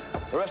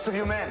 The rest of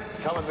you men,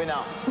 come with me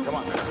now. Come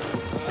on.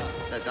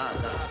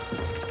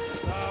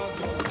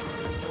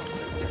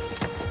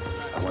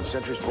 I want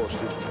sentries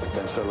posted,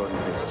 then start loading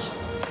vehicles.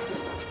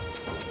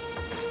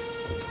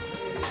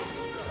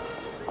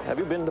 Have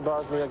you been to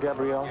Bosnia,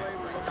 Gabrielle?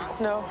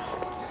 No,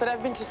 but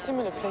I've been to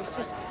similar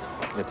places.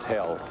 It's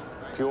hell.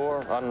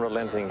 Pure,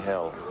 unrelenting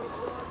hell.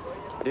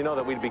 Do you know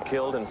that we'd be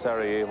killed in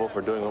Sarajevo for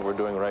doing what we're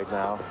doing right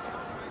now?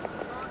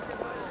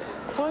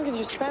 How long did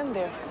you spend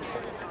there?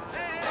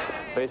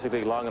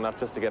 Basically long enough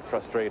just to get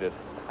frustrated.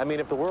 I mean,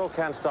 if the world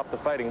can't stop the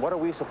fighting, what are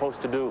we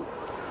supposed to do?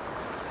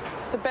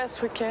 The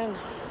best we can.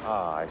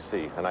 Ah, I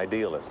see. An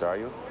idealist, are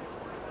you?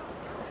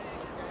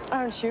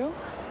 Aren't you?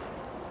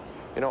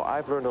 You know,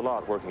 I've learned a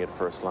lot working at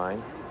First Line.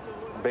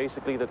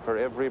 Basically, that for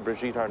every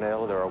Brigitte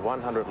Arnell, there are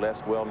 100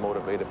 less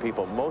well-motivated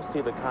people,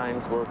 mostly the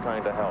kinds we're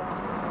trying to help.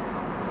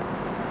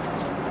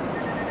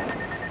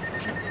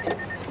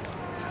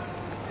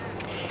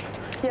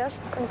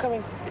 Yes, I'm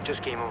coming. It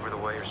just came over the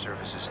wire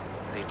services.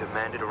 They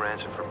demanded a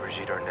ransom for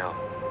Brigitte Arnell.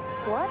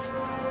 What?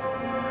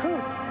 Who?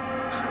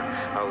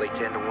 I'll lay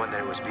 10 to 1 that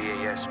it was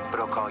VAS, but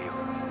I'll call you.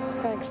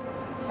 Thanks.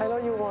 I owe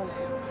you one.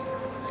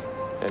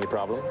 Any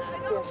problem?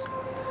 Yes.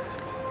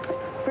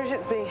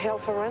 Bridget's being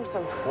held for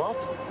ransom. What?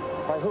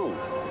 By who?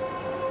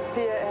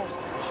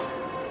 VAS.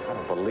 I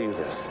don't believe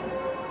this.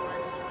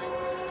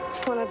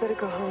 Well, I better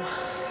go home.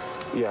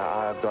 Yeah,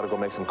 I've got to go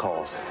make some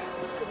calls.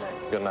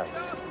 Good night.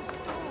 Good night.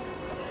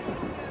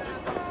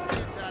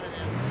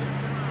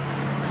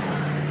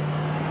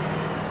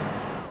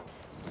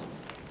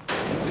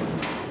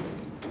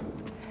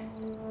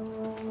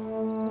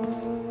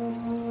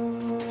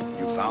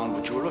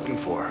 what you were looking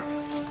for.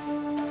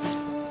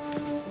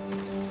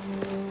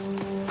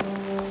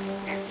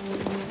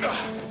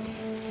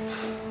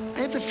 I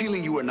have the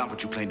feeling you are not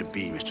what you claim to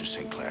be, Mr.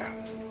 Sinclair.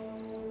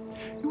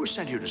 You were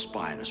sent here to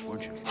spy on us,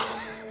 weren't you?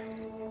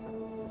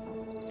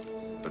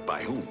 But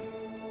by whom?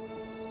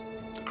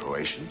 The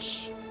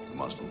Croatians? The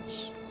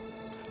Muslims?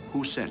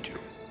 Who sent you?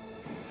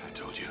 I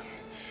told you.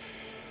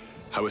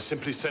 I was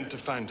simply sent to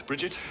find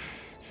Bridget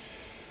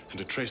and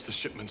to trace the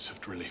shipments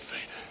of relief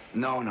aid.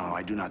 No, no,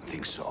 I do not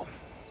think so.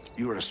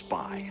 You are a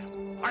spy.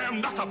 I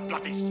am not a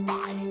bloody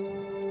spy!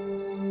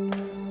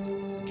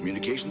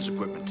 Communications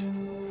equipment.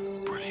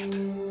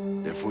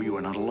 Brilliant. Therefore, you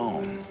are not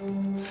alone.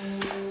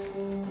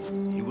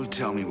 You will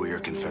tell me where your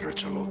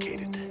Confederates are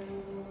located.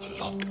 A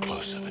lot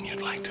closer than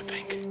you'd like to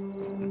think.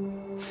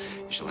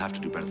 You shall have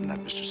to do better than that,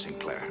 Mr.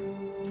 Sinclair.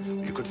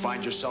 You could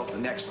find yourself the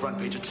next front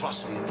page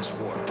atrocity in this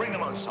war. Bring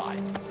them outside.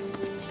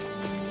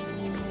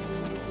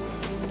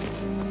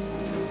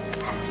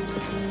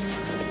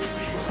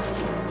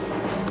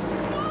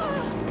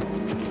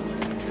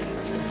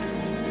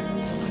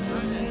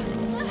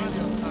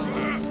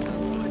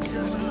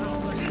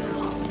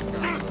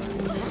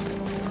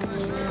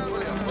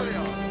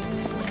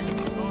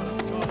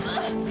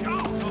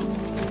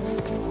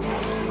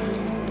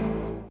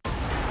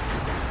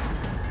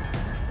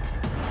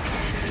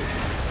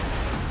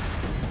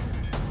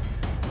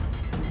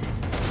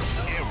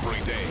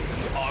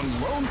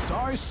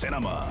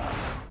 Cinema.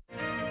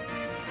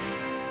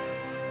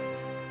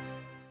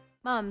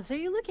 Moms, are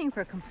you looking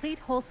for a complete,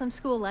 wholesome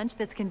school lunch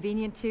that's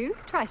convenient too?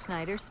 Try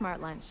Schneider's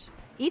Smart Lunch.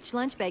 Each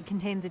lunch bag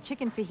contains a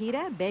chicken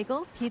fajita,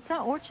 bagel, pizza,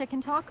 or chicken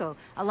taco,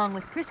 along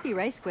with crispy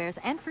rice squares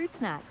and fruit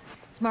snacks.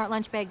 Smart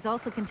Lunch bags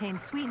also contain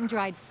sweetened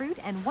dried fruit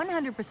and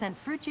 100%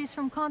 fruit juice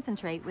from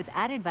concentrate with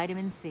added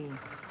vitamin C.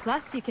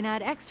 Plus, you can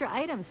add extra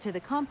items to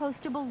the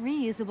compostable,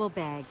 reusable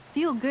bag.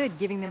 Feel good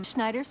giving them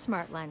Schneider's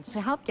Smart Lunch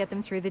to help get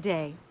them through the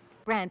day.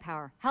 Brand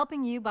Power,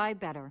 helping you buy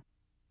better.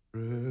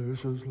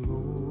 Precious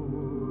Lord,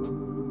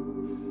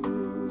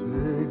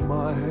 take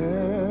my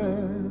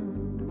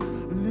hand,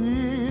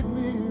 lead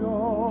me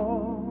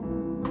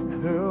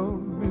on,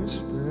 help me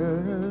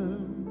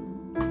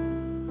stand.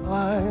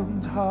 I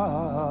am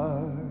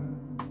tired,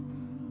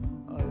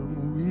 I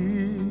am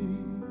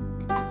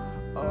weak,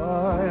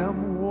 I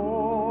am worn.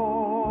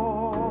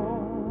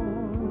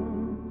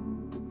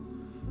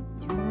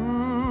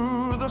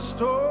 Through the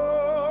storm,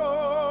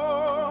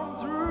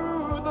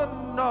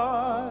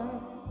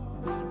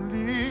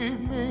 lead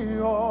me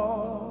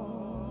on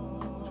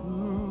to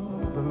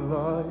the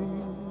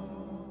light.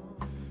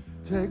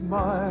 Take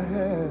my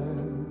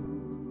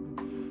hand,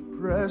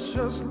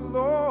 precious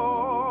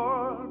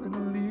Lord,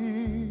 and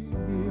lead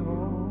me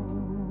on.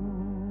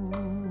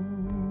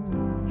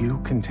 You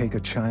can take a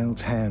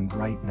child's hand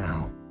right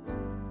now.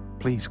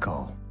 Please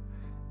call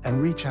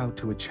and reach out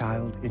to a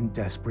child in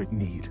desperate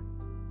need.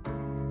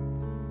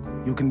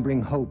 You can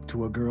bring hope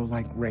to a girl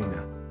like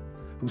Raina,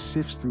 who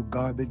sifts through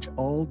garbage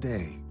all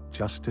day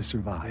just to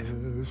survive.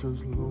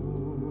 Precious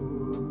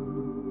Lord,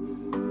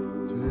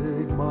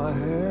 take my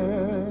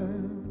hand.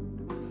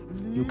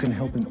 You can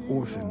help an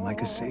orphan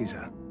like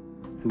Acesa,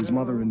 whose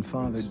mother and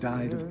father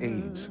died of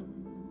AIDS.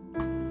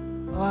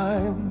 I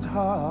am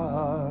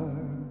tired,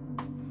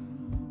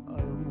 I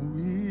am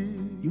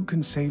weak. You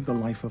can save the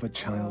life of a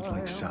child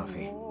like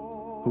Safi,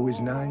 who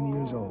is 9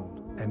 years old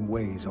and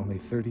weighs only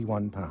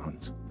 31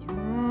 pounds.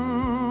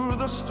 Through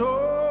the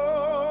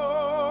storm,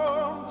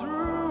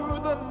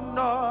 through the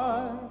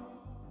night.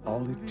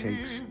 All it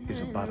takes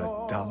is about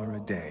 $1 a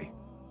day.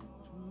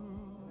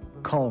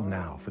 Call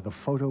now for the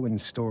photo and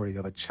story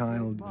of a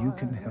child you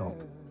can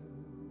help.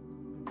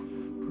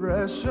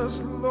 Precious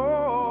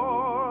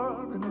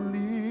Lord, and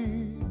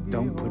lead me.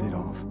 Don't put it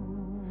off,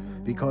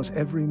 because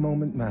every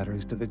moment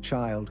matters to the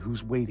child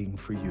who's waiting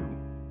for you.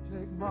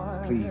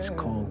 Please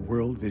call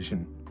World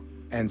Vision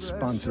and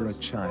sponsor a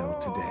child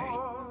today.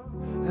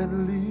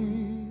 And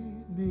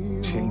lead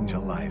me. Change a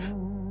life.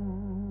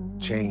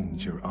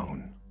 Change your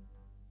own.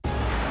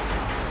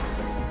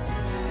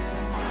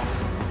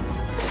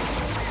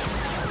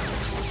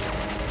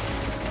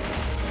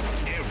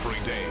 Every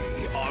day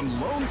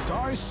on Lone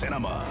Star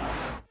Cinema.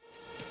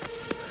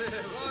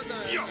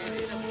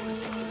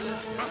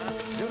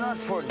 Do not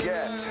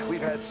forget,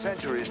 we've had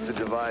centuries to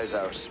devise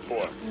our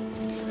sport.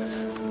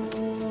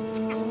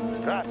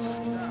 That's...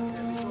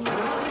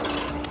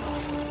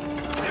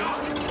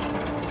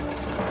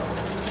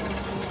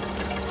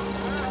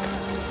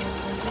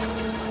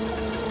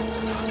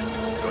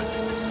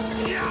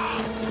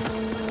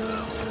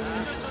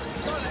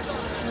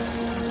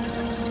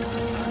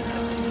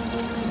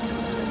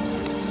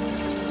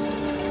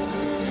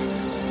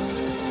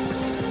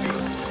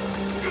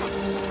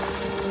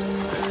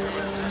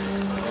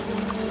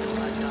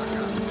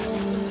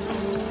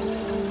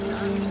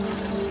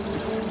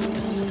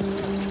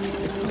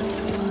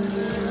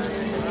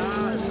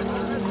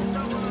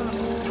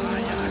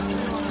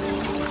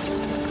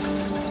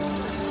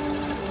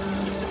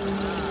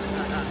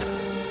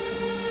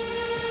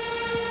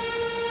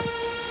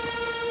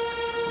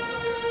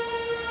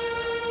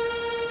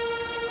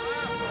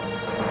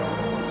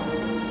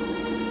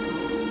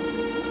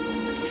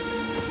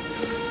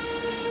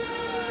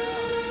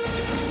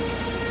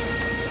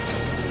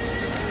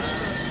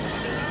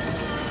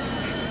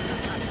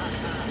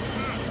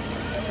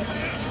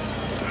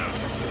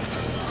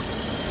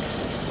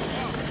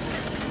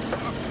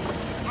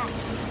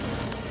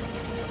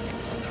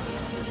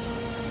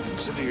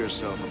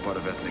 yourself a part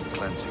of ethnic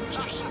cleansing,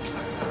 Mr.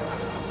 Sinclair.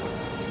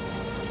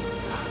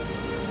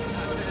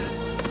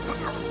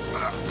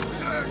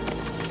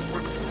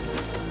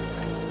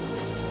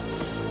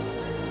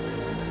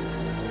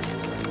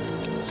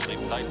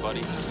 Sleep tight,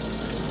 buddy.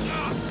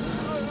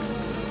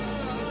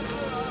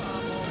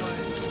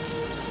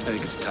 I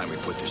think it's time we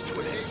put this to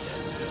an end.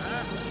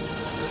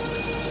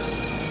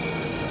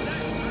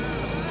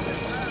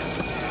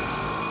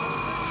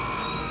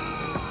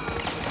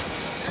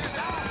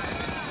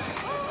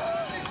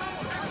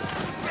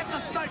 Get the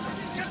sniper!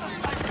 Get the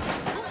sniper!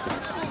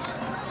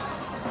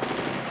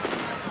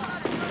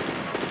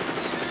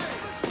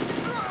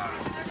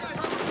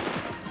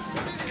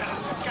 Get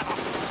up! Get up!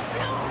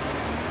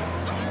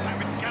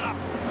 Damn it, get up!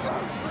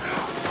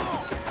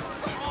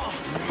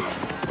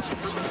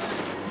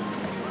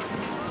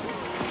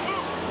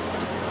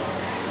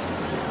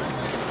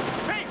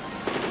 Hey!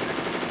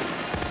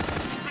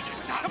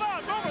 Come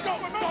on, move it,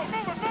 move it, move it,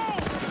 move it,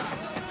 move!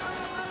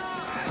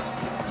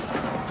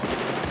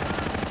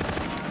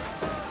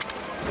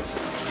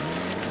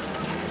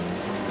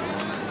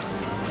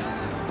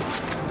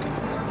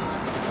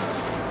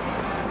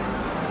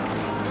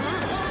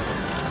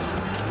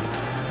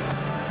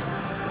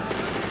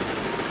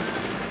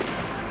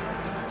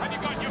 Have you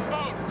got your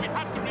boat? We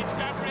have to reach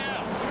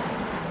Gabrielle.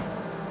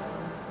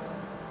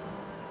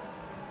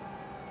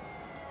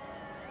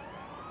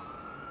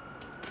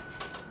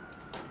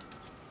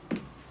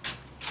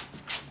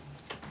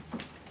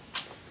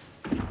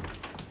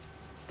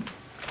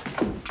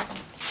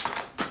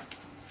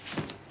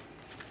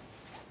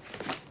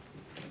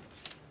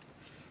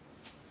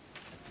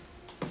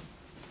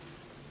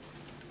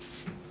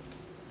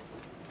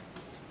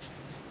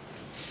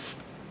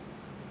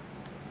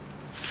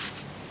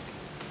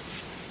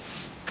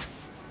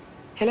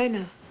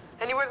 Helena,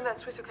 any word on that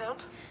Swiss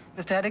account?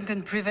 Mr.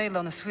 Eddington prevailed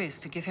on the Swiss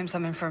to give him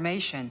some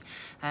information,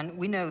 and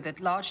we know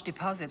that large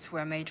deposits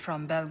were made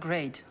from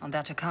Belgrade on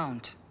that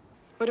account.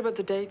 What about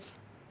the dates?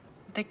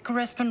 They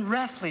correspond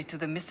roughly to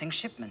the missing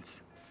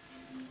shipments.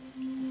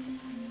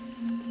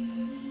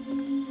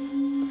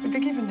 Did they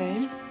give a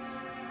name?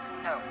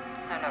 No.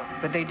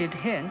 But they did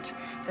hint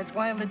that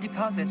while the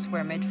deposits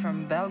were made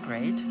from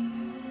Belgrade,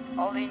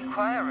 all the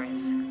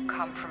inquiries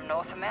come from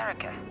North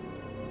America.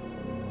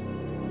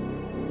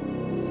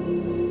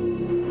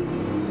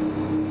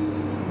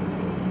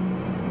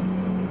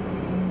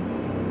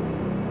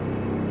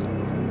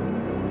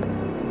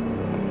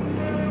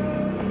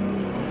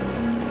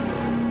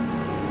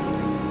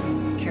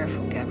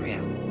 Careful,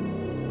 Gabrielle.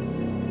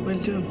 Will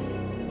do.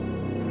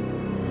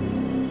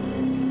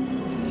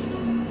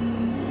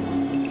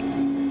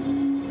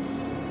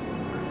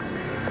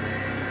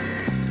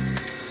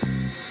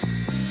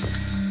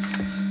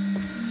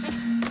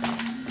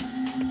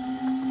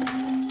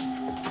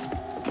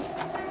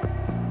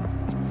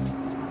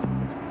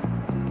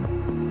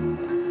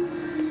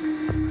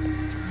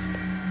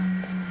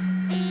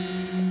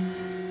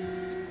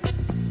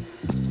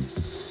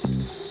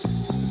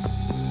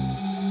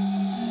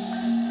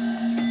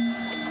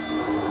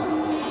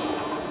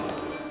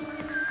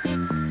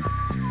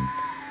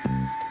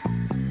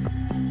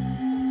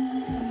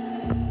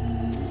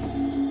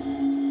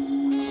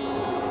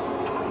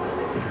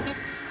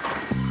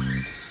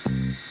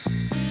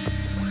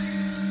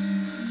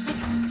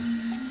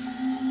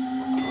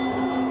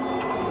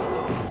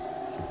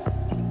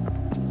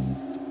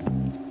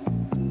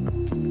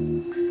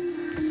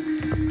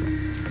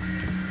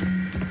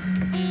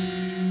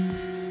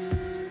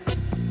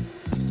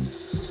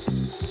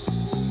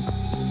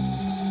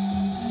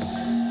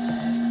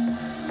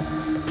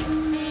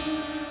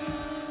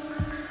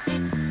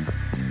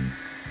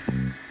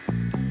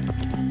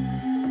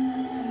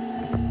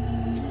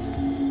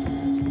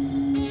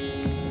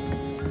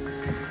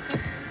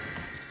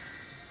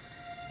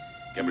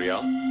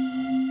 Gabrielle?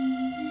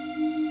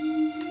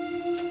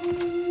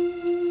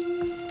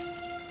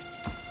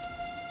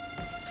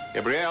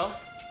 Gabrielle?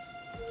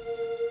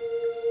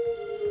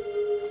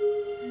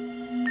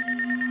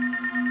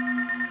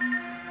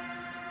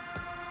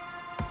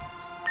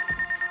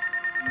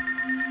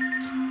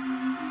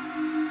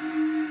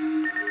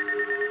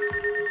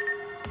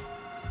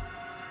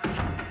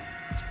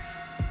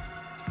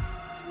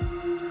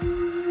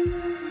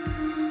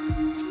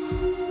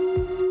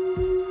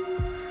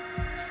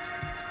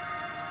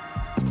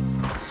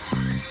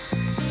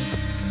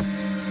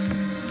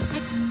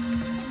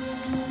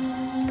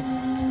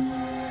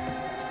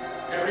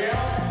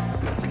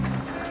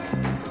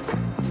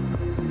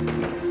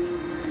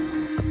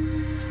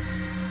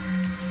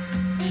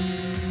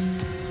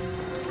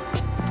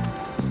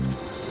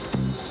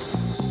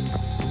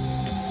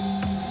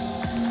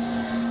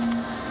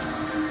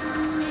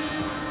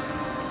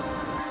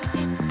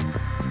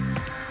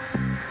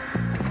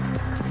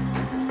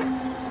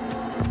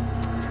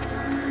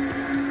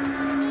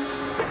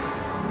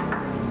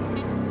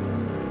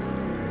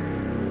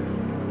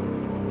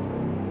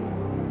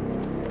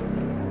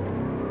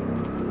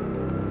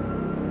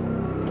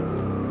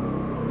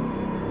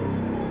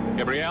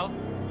 Gabrielle?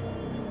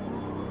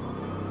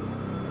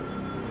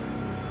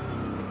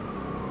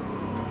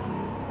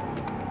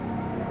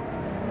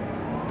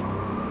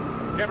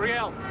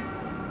 Gabrielle!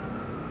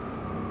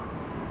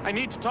 I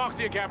need to talk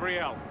to you,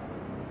 Gabrielle.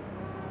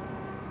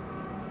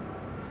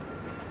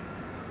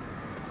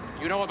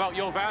 You know about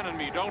Jovan and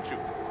me, don't you?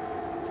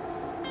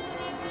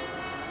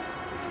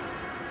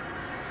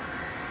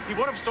 He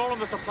would have stolen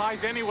the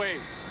supplies anyway.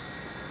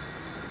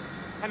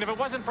 And if it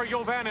wasn't for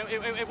Jovan,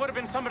 it would have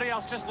been somebody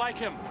else just like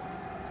him.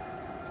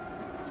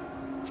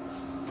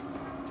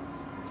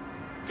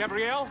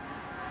 Gabrielle?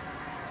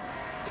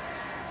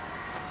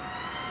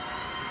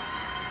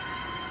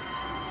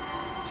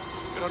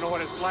 You don't know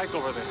what it's like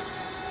over there.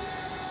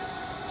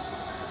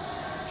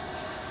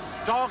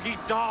 It's dog eat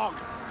dog.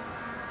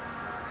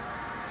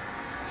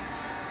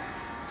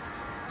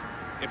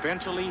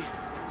 Eventually,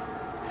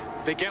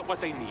 they get what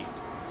they need.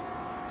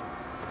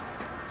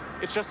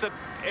 It's just that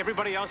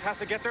everybody else has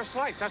to get their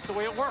slice. That's the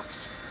way it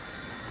works.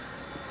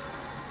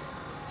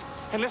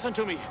 And listen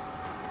to me.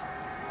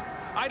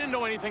 I didn't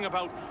know anything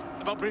about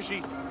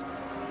Brigitte.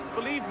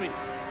 Believe me.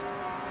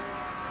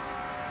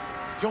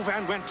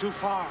 Jovan went too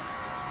far.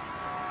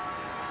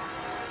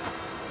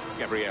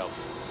 Gabrielle.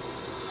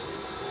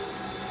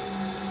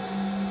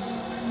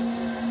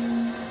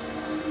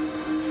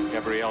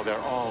 Gabrielle, they're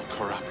all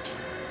corrupt.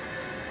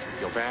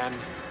 Jovan,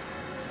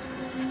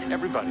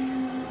 everybody.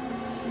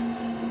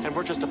 And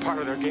we're just a part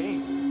of their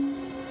game.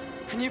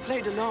 And you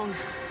played along.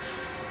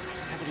 I didn't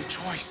have any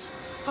choice.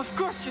 Of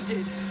course you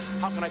did.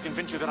 How can I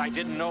convince you that I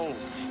didn't know?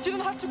 You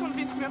don't have to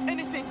convince me of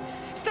anything.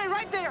 Stay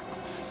right there.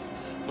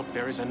 Look,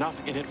 there is enough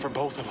in it for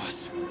both of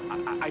us.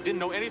 I didn't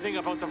know anything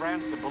about the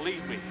ransom,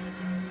 believe me.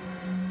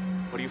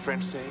 What do you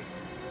French say?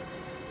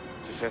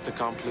 It's a fait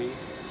accompli.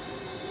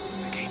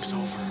 The game's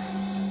over.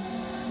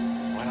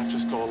 Why not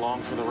just go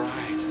along for the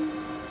ride?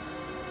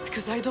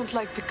 Because I don't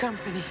like the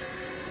company.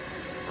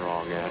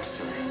 Wrong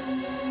answer.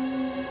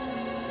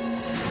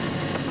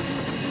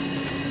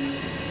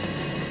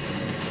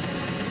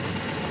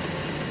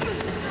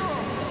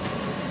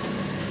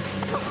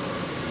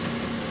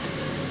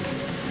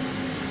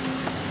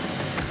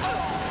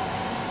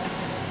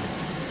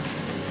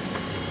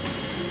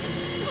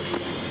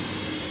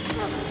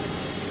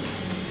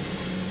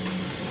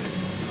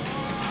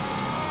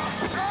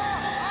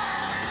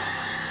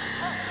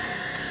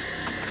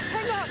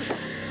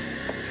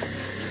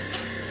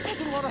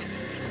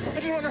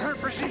 I didn't want to hurt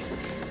Brigitte.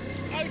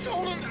 I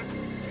told him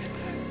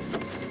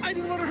I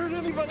didn't want to hurt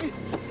anybody.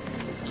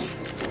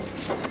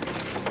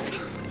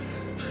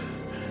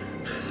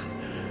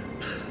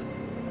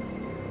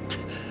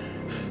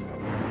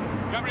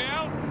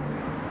 Gabrielle?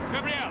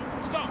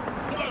 Gabrielle, stop!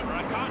 Pull over,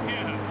 I can't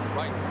hear her.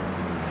 Right.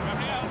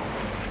 Gabrielle?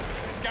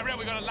 Gabrielle,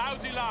 we got a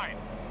lousy line.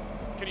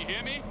 Can you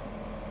hear me?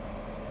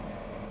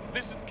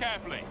 Listen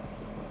carefully.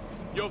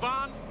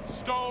 Jovan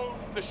stole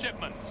the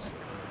shipments.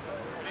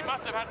 He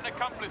must have had an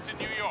accomplice in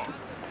New York.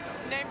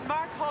 Named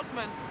Mark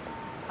Holtman.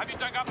 Have you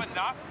dug up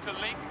enough to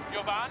link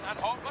Jovan and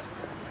Holtman?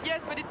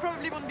 Yes, but it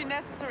probably won't be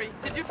necessary.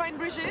 Did you find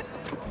Brigitte?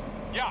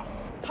 Yeah.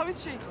 How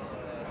is she?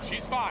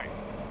 She's fine.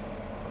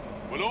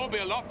 We'll all be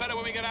a lot better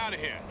when we get out of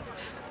here.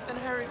 Then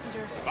hurry,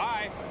 Peter.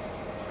 Bye.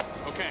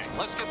 Okay.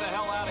 Let's get the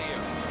hell out of here.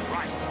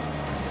 Right.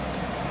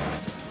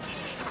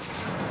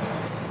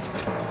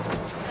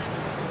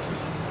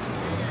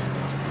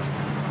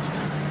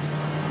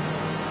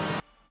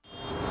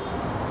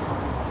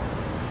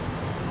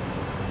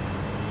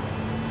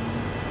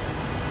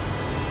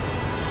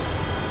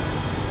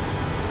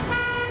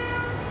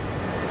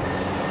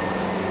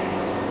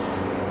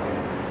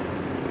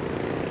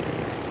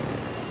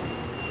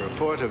 The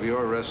report of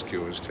your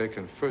rescue has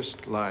taken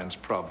First Line's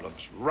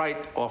problems right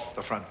off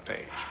the front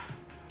page.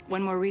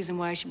 One more reason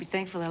why I should be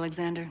thankful,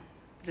 Alexander.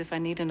 As if I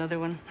need another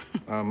one.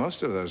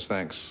 Most of those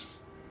thanks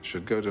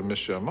should go to Miss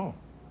Germain.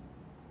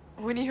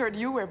 When he heard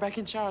you were back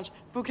in charge,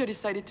 Booker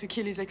decided to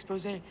kill his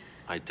exposé.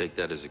 I take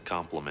that as a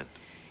compliment.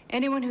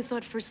 Anyone who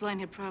thought First Line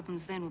had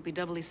problems then will be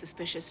doubly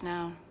suspicious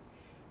now.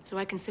 So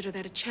I consider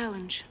that a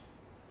challenge,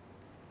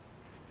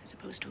 as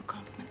opposed to a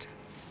compliment.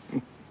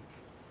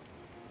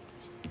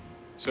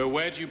 So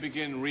where'd you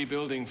begin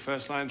rebuilding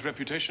First Line's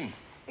reputation?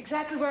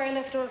 Exactly where I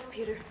left off,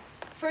 Peter.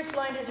 First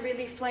Line has a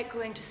relief flight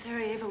going to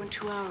Sarajevo in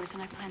 2 hours,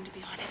 and I plan to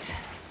be on it.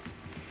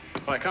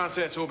 Well, I can't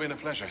say it's all been a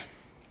pleasure.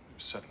 It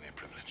was certainly a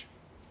privilege.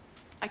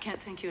 I can't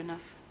thank you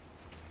enough.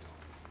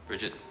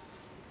 Bridget,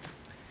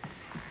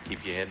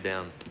 keep your head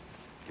down.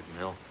 Give him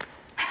hell.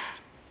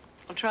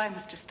 I'll try,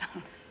 Mr.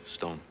 Stone.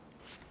 Stone.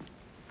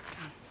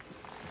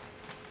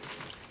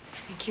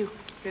 Thank you.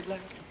 Good luck.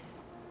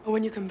 Oh,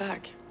 when you come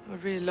back, I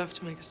would really love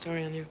to make a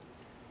story on you.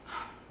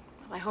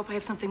 Well, I hope I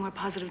have something more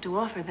positive to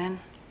offer then.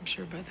 I'm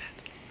sure about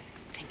that.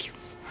 Thank you.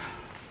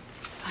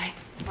 Bye.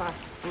 Bye.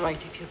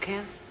 Right, if you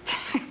can.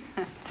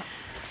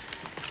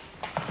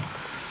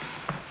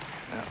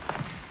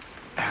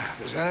 If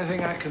there's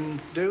anything I can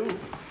do,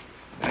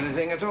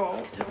 anything at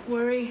all, Don't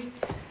worry.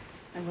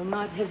 I will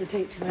not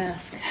hesitate to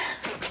ask.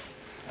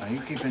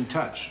 you keep in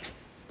touch.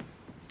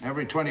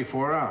 Every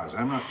 24 hours.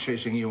 I'm not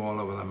chasing you all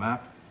over the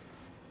map.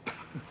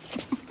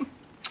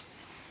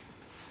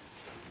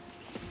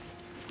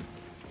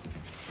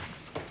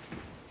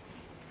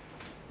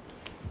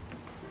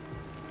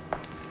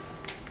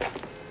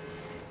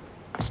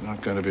 It's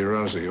not going to be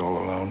rosy all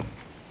alone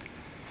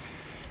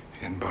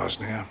in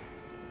Bosnia.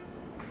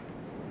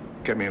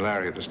 Get me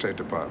Larry at the State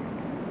Department.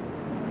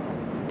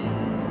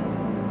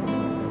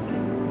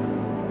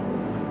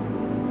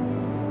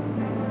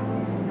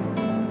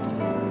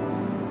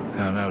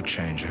 Now, no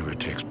change ever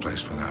takes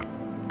place without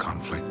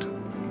conflict.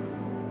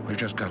 We've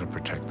just got to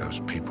protect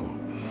those people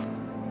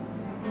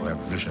who have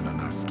vision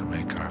enough to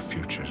make our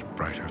futures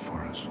brighter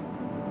for us.